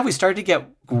 yeah, we started to get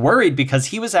worried because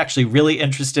he was actually really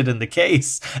interested in the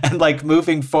case and like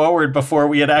moving forward before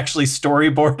we had actually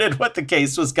storyboarded what the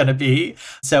case was going to be.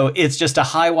 So it's just a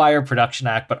high wire production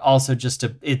act, but also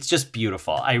it's just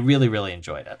beautiful. I really, really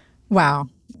enjoyed it. Wow.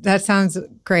 That sounds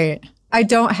great. I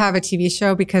don't have a TV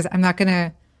show because I'm not going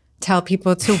to tell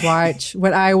people to watch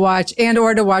what I watch and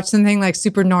or to watch something like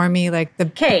super normie, like the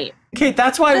Kate,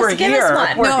 that's why we're give here.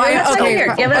 us one.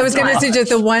 I was going to suggest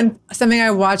something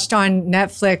I watched on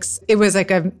Netflix. It was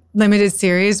like a limited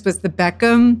series, was the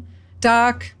Beckham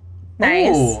doc.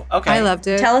 Nice. Ooh, okay. I loved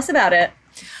it. Tell us about it.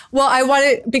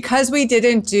 Well, because we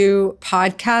didn't do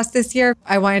podcast this year,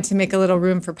 I wanted to make a little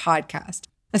room for podcast,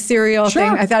 a serial thing.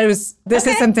 I thought this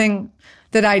is something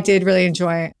that I did really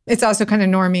enjoy. It's also kind of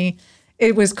normie.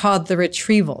 It was called The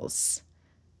Retrievals.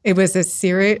 It was a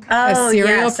serial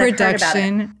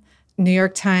production. New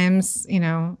York Times,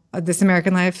 This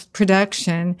American Life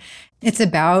production. It's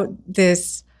about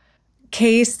this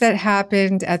case that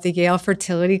happened at the Yale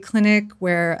Fertility Clinic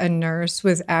where a nurse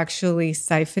was actually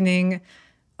siphoning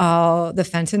all the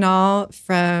fentanyl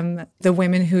from the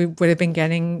women who would have been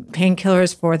getting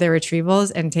painkillers for their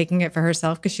retrievals and taking it for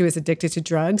herself because she was addicted to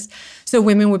drugs. So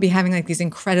women would be having like these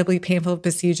incredibly painful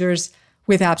procedures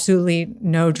with absolutely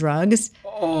no drugs.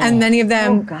 And many of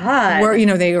them were,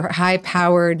 they were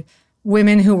high-powered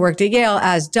women who worked at Yale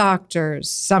as doctors,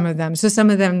 some of them. So some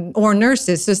of them, or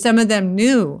nurses. So some of them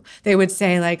knew. They would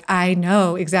say like, I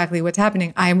know exactly what's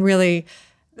happening. I really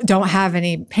don't have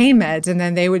any pain meds. And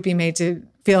then they would be made to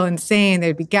feel insane.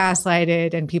 They'd be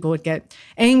gaslighted and people would get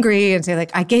angry and say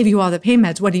like, I gave you all the pain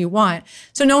meds. What do you want?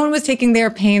 So no one was taking their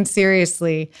pain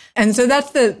seriously. And so that's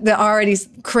the already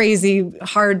crazy,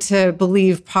 hard to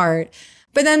believe part.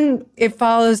 But then it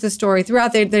follows the story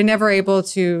throughout. They're never able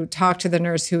to talk to the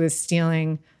nurse who is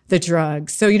stealing the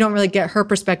drugs. So you don't really get her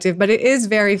perspective, but it is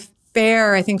very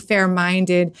fair, I think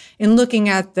fair-minded in looking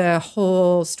at the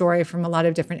whole story from a lot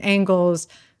of different angles,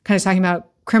 kind of talking about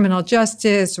criminal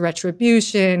justice,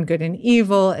 retribution, good and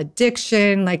evil,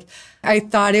 addiction. Like I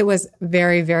thought it was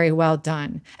very, very well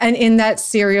done. And in that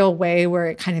serial way where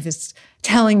it kind of is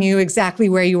telling you exactly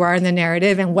where you are in the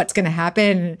narrative and what's going to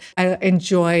happen. I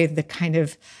enjoy the kind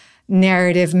of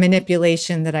narrative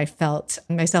manipulation that I felt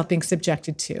myself being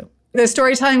subjected to. The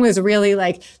storytelling was really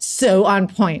like so on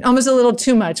point, almost a little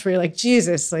too much where you're like,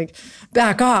 Jesus, like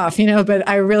back off, but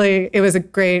it was a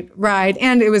great ride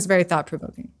and it was very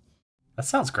thought-provoking. That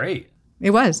sounds great.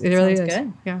 It was. It really is.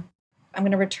 Good. Yeah. I'm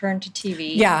going to return to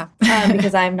TV. Yeah.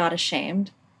 Because I'm not ashamed.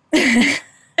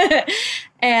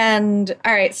 And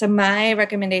all right, so my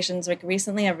recommendations, like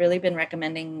recently I've really been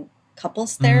recommending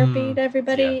couples therapy to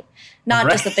everybody. Yeah. Not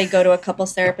just that they go to a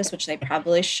couples therapist, which they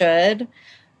probably should,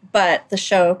 but the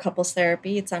show Couples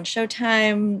Therapy, it's on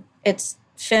Showtime. It's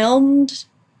filmed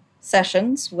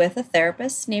sessions with a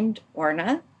therapist named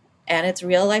Orna, and it's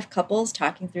real life couples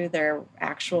talking through their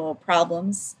actual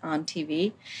problems on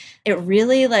TV. It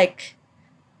really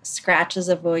scratches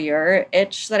a voyeur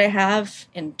itch that I have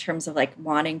in terms of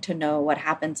wanting to know what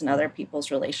happens in other people's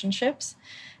relationships.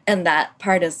 And that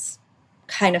part is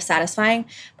kind of satisfying.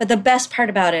 But the best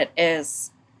part about it is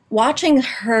watching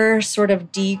her sort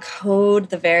of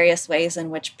decode the various ways in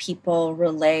which people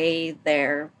relay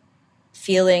their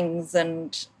feelings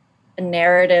and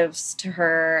narratives to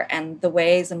her, and the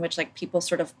ways in which people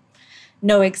sort of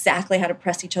know exactly how to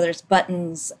press each other's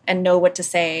buttons and know what to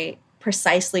say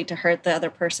precisely to hurt the other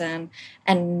person,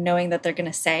 and knowing that they're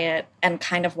going to say it, and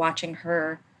kind of watching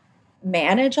her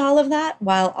manage all of that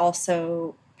while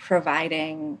also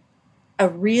providing a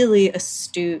really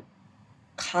astute,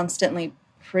 constantly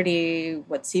pretty,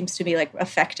 what seems to be like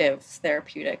effective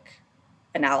therapeutic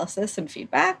analysis and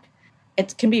feedback.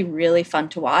 It can be really fun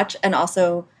to watch. And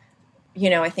also, you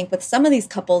know, I think with some of these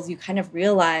couples, you kind of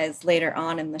realize later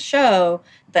on in the show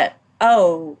that,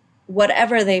 oh,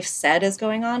 whatever they've said is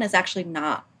going on is actually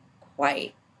not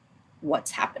quite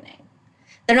what's happening.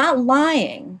 They're not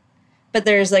lying, but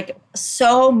there's like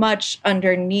so much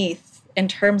underneath in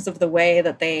terms of the way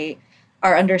that they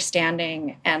are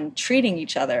understanding and treating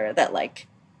each other that like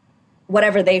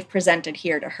whatever they've presented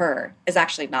here to her is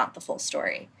actually not the full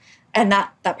story. And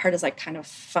that part is like kind of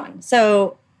fun.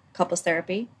 So couples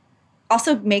therapy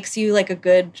also makes you like a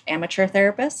good amateur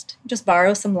therapist. Just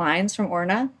borrow some lines from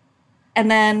Orna. And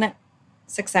then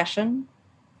Succession.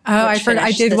 Oh, I forgot.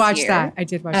 I did watch that. I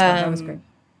did watch that. That was great.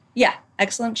 Yeah,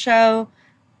 excellent show.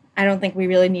 I don't think we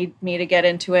really need me to get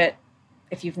into it.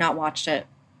 If you've not watched it,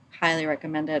 highly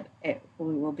recommend it. It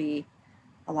will be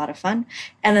a lot of fun.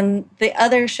 And then the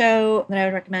other show that I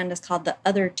would recommend is called The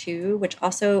Other Two, which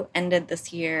also ended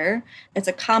this year. It's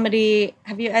a comedy.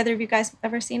 Have you either of you guys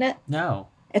ever seen it? No.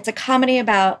 It's a comedy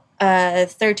about a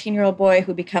 13-year-old boy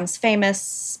who becomes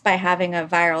famous by having a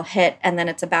viral hit, and then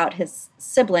it's about his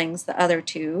siblings, the other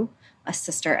two, a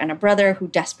sister and a brother, who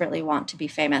desperately want to be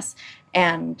famous.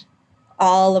 And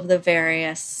all of the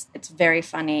various, it's very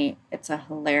funny. It's a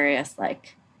hilarious,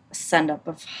 like, send-up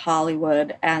of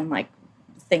Hollywood and, like,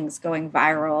 things going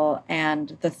viral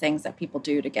and the things that people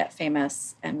do to get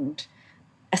famous. And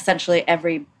essentially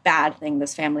every bad thing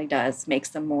this family does makes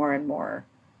them more and more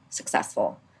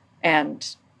successful.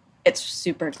 And it's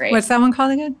super great. What's that one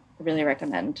called again? I really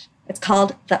recommend. It's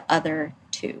called The Other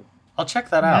Two. I'll check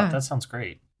that out. That sounds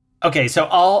great. Okay, so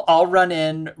I'll run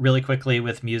in really quickly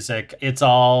with music. It's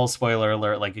all, spoiler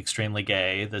alert, like extremely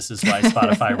gay. This is why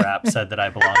Spotify Wrapped said that I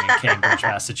belong in Cambridge,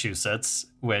 Massachusetts,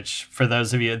 which for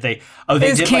those of you, they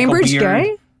is did Cambridge like a weird,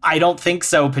 gay? I don't think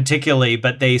so particularly,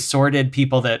 but they sorted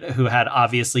people who had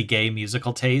obviously gay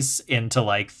musical tastes into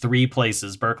like 3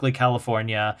 places: Berkeley,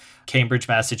 California, Cambridge,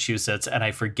 Massachusetts, and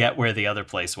I forget where the other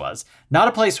place was. Not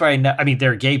a place where I know, I mean,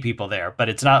 there are gay people there, but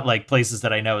it's not like places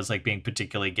that I know as like being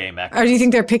particularly gay meccas. Or do you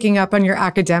think they're picking up on your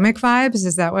academic vibes?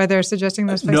 Is that why they're suggesting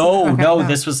those places? No,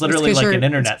 this was literally like an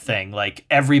internet thing. Like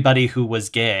everybody who was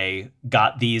gay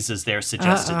got these as their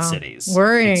suggested cities.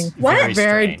 Worrying. It's What? Very,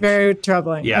 strange. very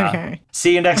troubling. Yeah. Okay.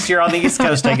 See you next year on the East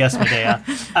Coast, I guess, Medaya.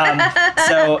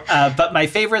 But my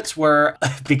favorites were,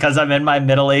 because I'm in my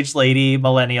middle-aged lady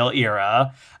millennial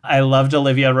era, I loved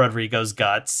Olivia Rodrigo's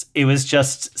Guts. It was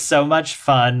just so much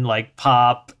fun, like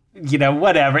pop, you know,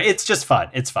 whatever. It's just fun.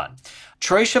 It's fun.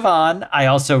 Troye Sivan, I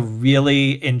also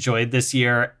really enjoyed this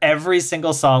year. Every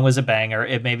single song was a banger.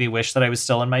 It made me wish that I was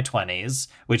still in my 20s,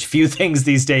 which few things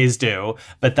these days do,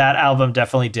 but that album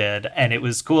definitely did. And it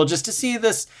was cool just to see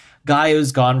this guy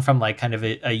who's gone from like kind of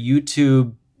a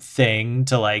YouTube thing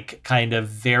to like kind of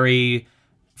very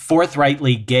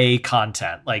forthrightly gay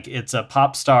content. Like it's a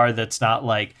pop star that's not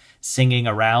like singing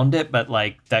around it, but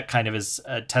like that kind of is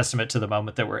a testament to the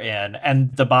moment that we're in.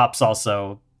 And the bops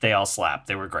also, they all slapped.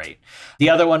 They were great. The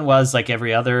other one was, like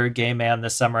every other gay man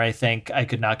this summer, I think, I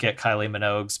could not get Kylie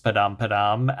Minogue's Padam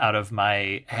Padam out of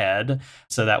my head.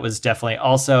 So that was definitely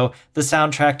also the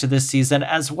soundtrack to this season,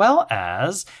 as well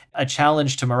as a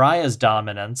challenge to Mariah's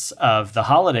dominance of the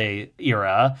holiday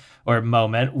era or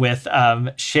moment with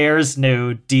Cher's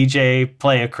new DJ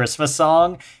Play a Christmas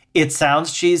Song. It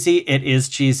sounds cheesy. It is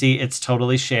cheesy. It's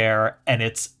totally Cher, and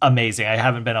it's amazing. I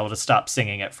haven't been able to stop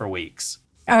singing it for weeks.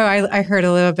 Oh, I heard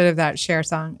a little bit of that Cher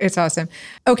song. It's awesome.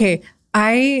 Okay,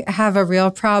 I have a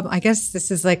real problem. I guess this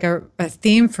is like a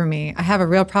theme for me. I have a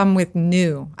real problem with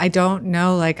new. I don't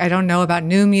know about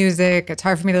new music. It's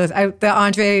hard for me to listen. The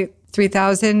Andre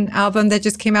 3000 album that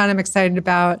just came out, I'm excited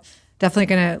about. Definitely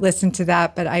going to listen to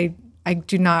that, but I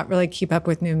do not really keep up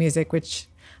with new music, which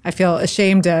I feel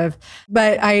ashamed of.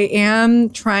 But I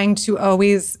am trying to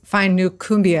always find new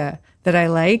cumbia that I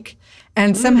like.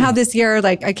 And somehow this year,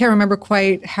 like, I can't remember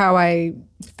quite how I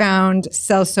found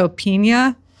Celso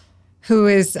Pina, who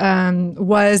was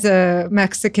a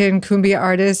Mexican cumbia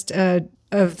artist of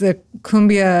the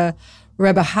cumbia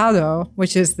rebajado,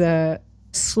 which is the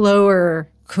slower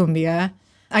cumbia.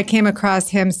 I came across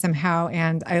him somehow,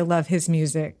 and I love his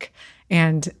music.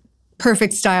 And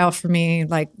perfect style for me,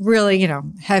 like really,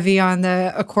 heavy on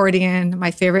the accordion,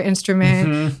 my favorite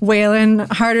instrument, wailing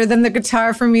harder than the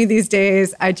guitar for me these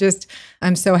days.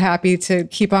 I'm so happy to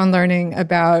keep on learning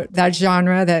about that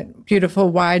genre, that beautiful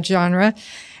wide genre.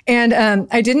 And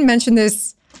I didn't mention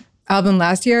this album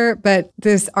last year, but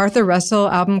this Arthur Russell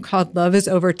album called Love Is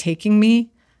Overtaking Me,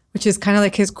 which is kind of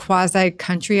like his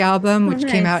quasi-country album, which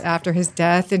came out after his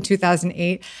death in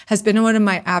 2008, has been one of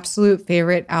my absolute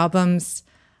favorite albums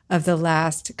of the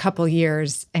last couple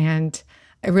years. And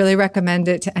I really recommend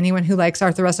it to anyone who likes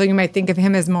Arthur Russell. You might think of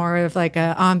him as more of like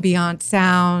a ambient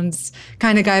sounds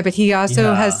kind of guy, but he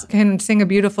also can sing a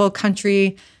beautiful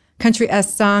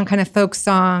country-esque song, kind of folk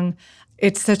song.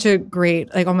 It's such a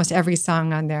great, like almost every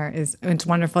song on there it's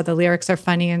wonderful. The lyrics are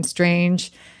funny and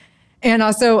strange. And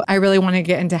also, I really want to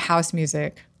get into house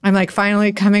music. I'm like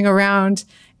finally coming around,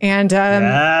 and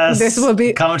this will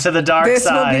be come to the dark this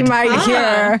side. Will be my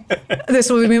year.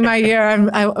 This will be my year.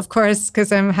 Of course,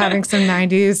 because I'm having some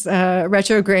 '90s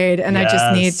retrograde, and I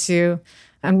just need to.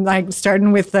 I'm like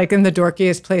starting with like in the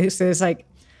dorkiest places, like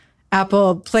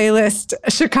Apple playlist,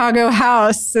 Chicago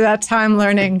house. So that's how I'm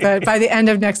learning. But by the end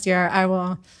of next year, I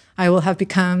will have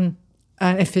become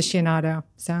an aficionado.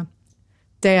 So,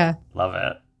 Dea. Love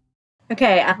it.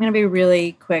 Okay, I'm going to be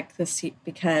really quick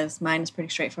because mine is pretty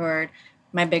straightforward.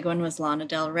 My big one was Lana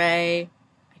Del Rey.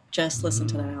 I just listened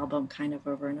to that album kind of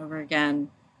over and over again.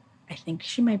 I think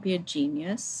she might be a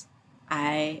genius.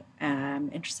 I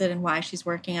am interested in why she's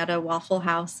working at a Waffle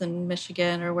House in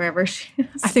Michigan or wherever she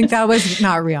is. I think that was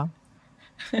not real.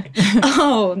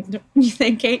 Oh, you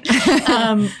think, Kate?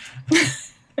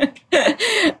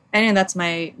 And that's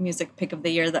my music pick of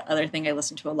the year. The other thing I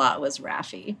listened to a lot was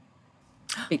Raffi.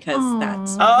 Because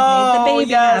that's what made the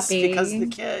baby happy. Because the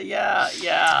kid,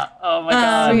 yeah. Oh my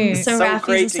God. So Raffi's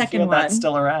great the to second hear one. that's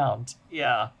still around.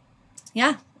 Yeah.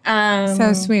 Yeah.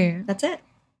 So sweet. That's it.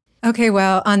 Okay,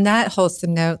 well, on that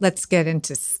wholesome note, let's get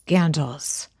into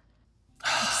scandals.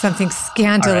 Something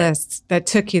scandalous that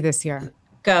took you this year.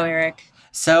 Go, Eric.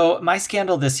 So my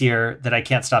scandal this year that I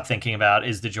can't stop thinking about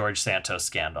is the George Santos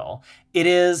scandal. It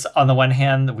is, on the one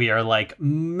hand, we are like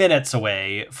minutes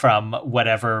away from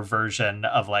whatever version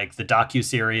of like the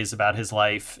docuseries about his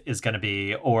life is going to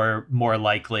be, or more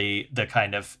likely the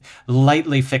kind of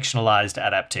lightly fictionalized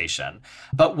adaptation.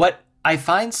 But what I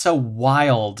find so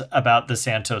wild about the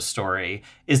Santos story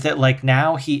is that like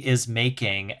now he is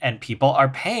making, and people are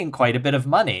paying quite a bit of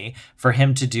money for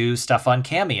him to do stuff on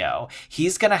Cameo.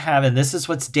 He's going to have, and this is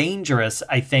what's dangerous,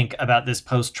 I think, about this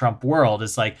post-Trump world,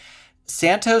 is like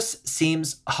Santos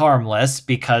seems harmless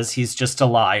because he's just a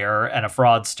liar and a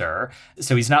fraudster.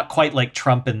 So he's not quite like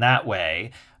Trump in that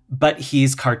way, but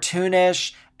he's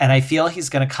cartoonish. And I feel he's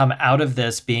going to come out of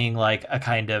this being like a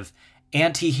kind of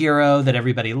anti-hero that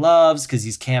everybody loves because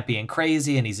he's campy and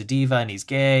crazy and he's a diva and he's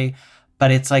gay.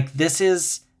 But it's like, this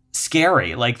is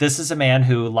scary. Like, this is a man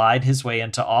who lied his way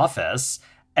into office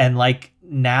and like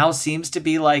now seems to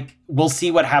be like, we'll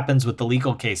see what happens with the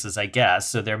legal cases, I guess.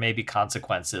 So there may be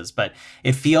consequences, but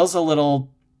it feels a little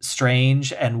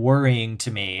strange and worrying to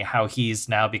me how he's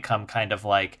now become kind of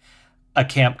like a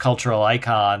camp cultural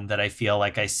icon that I feel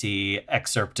like I see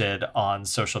excerpted on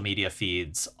social media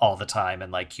feeds all the time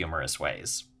in like humorous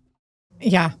ways.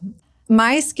 Yeah.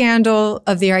 My scandal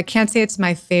of the year, I can't say it's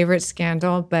my favorite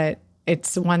scandal, but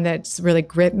it's one that's really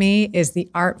gripped me, is the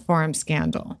Art Forum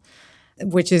scandal,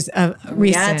 which is a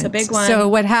recent. Yeah, it's a big one. So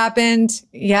what happened?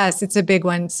 Yes, it's a big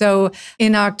one. So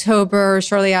in October,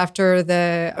 shortly after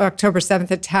the October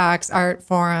 7th attacks, Art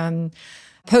Forum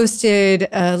posted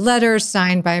a letter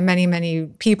signed by many, many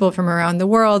people from around the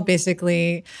world,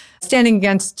 basically standing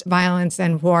against violence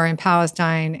and war in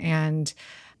Palestine and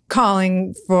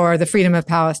calling for the freedom of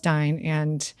Palestine,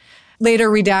 and later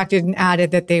redacted and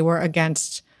added that they were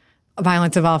against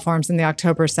violence of all forms in the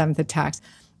October 7th attacks.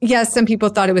 Yes, some people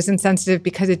thought it was insensitive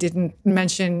because it didn't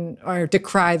mention or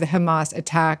decry the Hamas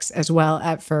attacks as well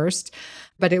at first.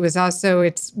 But it was also,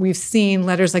 we've seen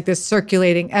letters like this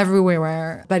circulating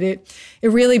everywhere, but it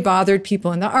really bothered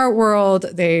people in the art world.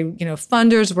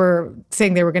 Funders were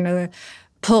saying they were going to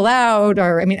pull out,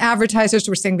 advertisers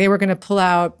were saying they were going to pull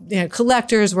out.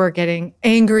 Collectors were getting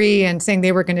angry and saying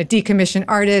they were going to decommission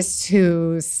artists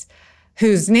whose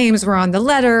names were on the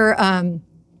letter.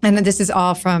 And this is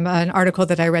all from an article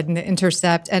that I read in The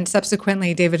Intercept. And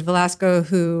subsequently, David Velasco,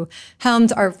 who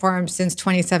helmed Art Forum since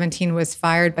 2017, was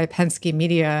fired by Penske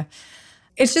Media.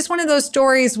 It's just one of those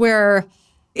stories where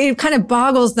it kind of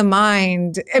boggles the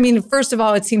mind. I mean, first of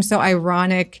all, it seems so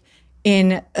ironic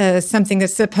in something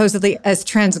that's supposedly as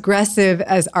transgressive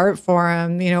as Art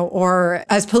Forum, or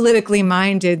as politically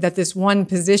minded, that this one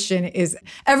position is,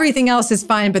 everything else is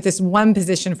fine, but this one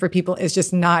position for people is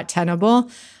just not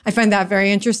tenable. I find that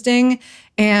very interesting.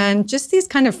 And just these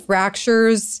kind of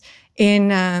fractures in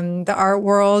the art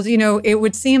world. It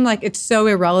would seem like it's so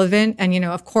irrelevant. And,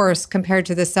 of course, compared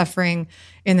to the suffering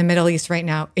in the Middle East right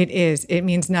now, it is. It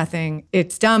means nothing.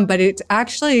 It's dumb, but it's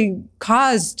actually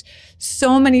caused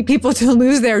so many people to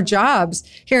lose their jobs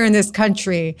here in this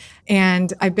country.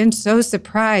 And I've been so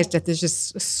surprised at this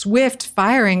just swift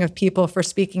firing of people for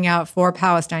speaking out for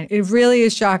Palestine. It really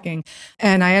is shocking.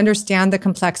 And I understand the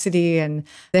complexity and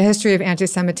the history of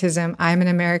anti-Semitism. I'm an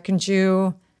American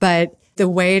Jew, but the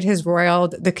way it has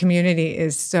roiled the community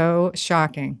is so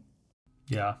shocking.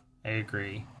 Yeah, I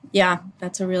agree. Yeah,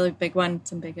 that's a really big one.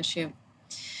 It's a big issue.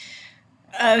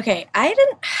 Okay, I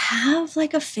didn't have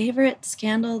like a favorite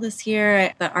scandal this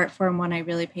year. The art form one I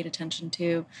really paid attention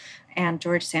to. And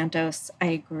George Santos, I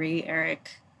agree,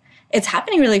 Eric. It's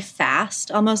happening really fast.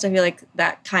 Almost, I feel like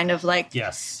that kind of like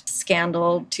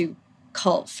scandal to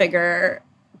cult figure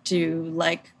to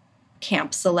like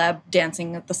camp celeb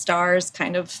dancing at the stars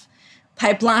kind of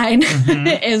pipeline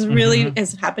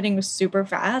is happening super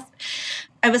fast.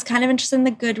 I was kind of interested in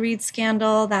the Goodreads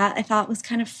scandal. That I thought was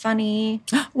kind of funny.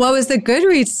 What was the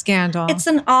Goodreads scandal? It's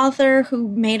an author who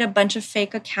made a bunch of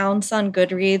fake accounts on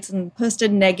Goodreads and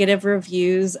posted negative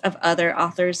reviews of other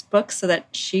authors' books so that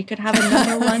she could have a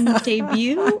number one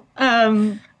debut.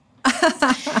 And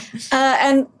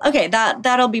okay,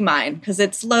 that'll be mine because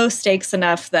it's low stakes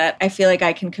enough that I feel like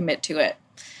I can commit to it.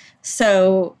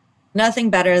 So nothing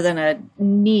better than a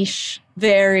niche,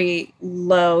 very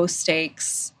low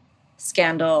stakes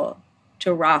scandal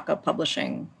to rock the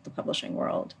publishing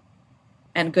world.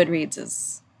 And Goodreads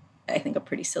is, I think, a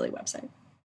pretty silly website.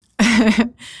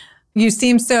 You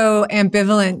seem so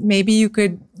ambivalent. Maybe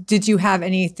did you have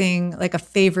anything like a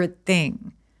favorite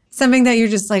thing? Something that you're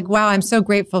just like, wow, I'm so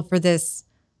grateful for this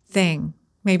thing.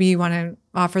 Maybe you want to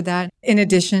offer that in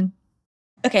addition?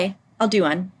 Okay, I'll do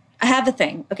one. I have a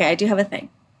thing. Okay, I do have a thing.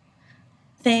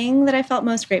 Thing that I felt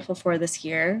most grateful for this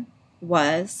year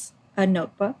was a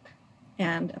notebook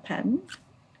and a pen,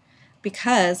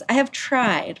 because I have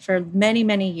tried for many,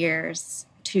 many years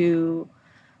to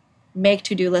make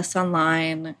to-do lists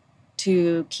online,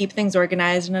 to keep things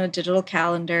organized in a digital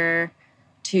calendar,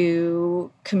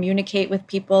 to communicate with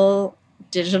people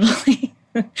digitally.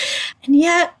 And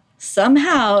yet,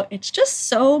 somehow, it's just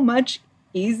so much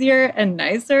easier and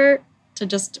nicer to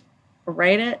just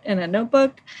write it in a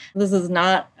notebook. This is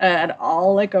not at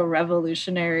all like a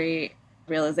revolutionary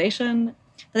realization.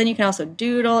 But then you can also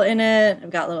doodle in it.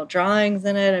 I've got little drawings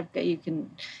in it. You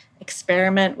can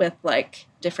experiment with like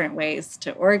different ways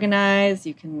to organize.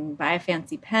 You can buy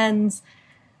fancy pens.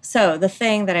 So the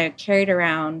thing that I carried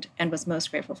around and was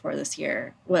most grateful for this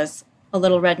year was a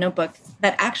little red notebook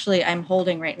that actually I'm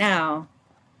holding right now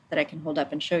that I can hold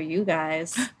up and show you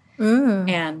guys. Ooh.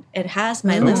 And it has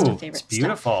my list of favorite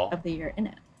stuff of the year in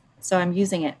it. So I'm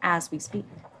using it as we speak.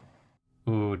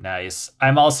 Ooh, nice.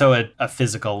 I'm also a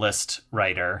physical list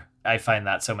writer. I find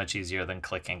that so much easier than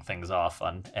clicking things off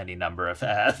on any number of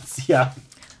ads. Yeah.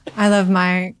 I love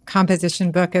my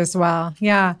composition book as well.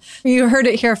 Yeah. You heard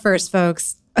it here first,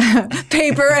 folks.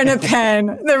 Paper and a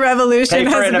pen. The revolution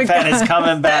has begun. Paper and a pen is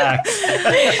coming back.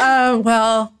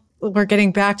 Well, we're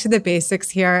getting back to the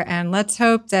basics here. And let's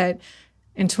hope that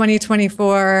in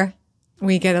 2024,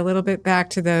 we get a little bit back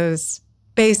to those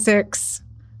basics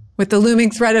with the looming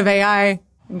threat of AI,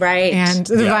 right? And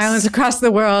the violence across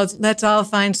the world. Let's all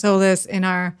find solace in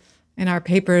our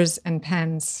papers and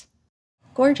pens.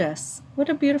 Gorgeous! What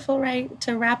a beautiful way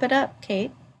to wrap it up,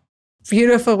 Kate.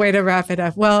 Beautiful way to wrap it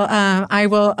up. Well, I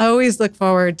will always look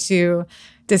forward to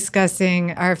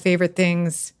discussing our favorite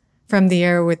things from the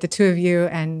year with the two of you,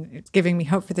 and it's giving me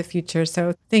hope for the future.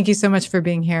 So thank you so much for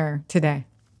being here today.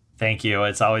 Thank you.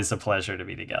 It's always a pleasure to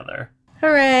be together.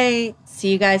 Hooray!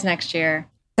 See you guys next year.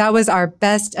 That was our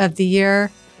best of the year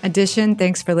edition.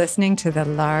 Thanks for listening to the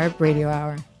LARB Radio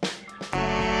Hour.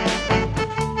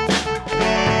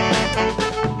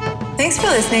 Thanks for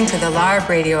listening to the LARB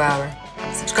Radio Hour.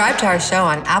 Subscribe to our show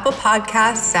on Apple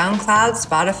Podcasts, SoundCloud,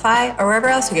 Spotify, or wherever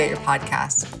else you get your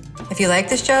podcasts. If you like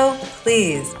the show,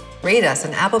 please rate us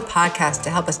on Apple Podcasts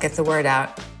to help us get the word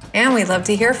out. And we'd love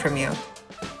to hear from you.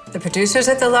 The producers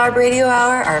at the LARB Radio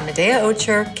Hour are Medaya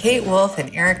Ocher, Kate Wolf,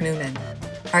 and Eric Newman.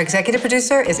 Our executive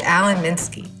producer is Alan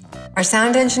Minsky. Our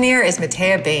sound engineer is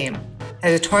Matea Baim.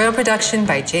 Editorial production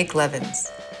by Jake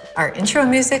Levins. Our intro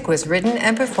music was written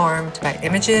and performed by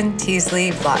Imogen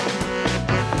Teasley Vaughton.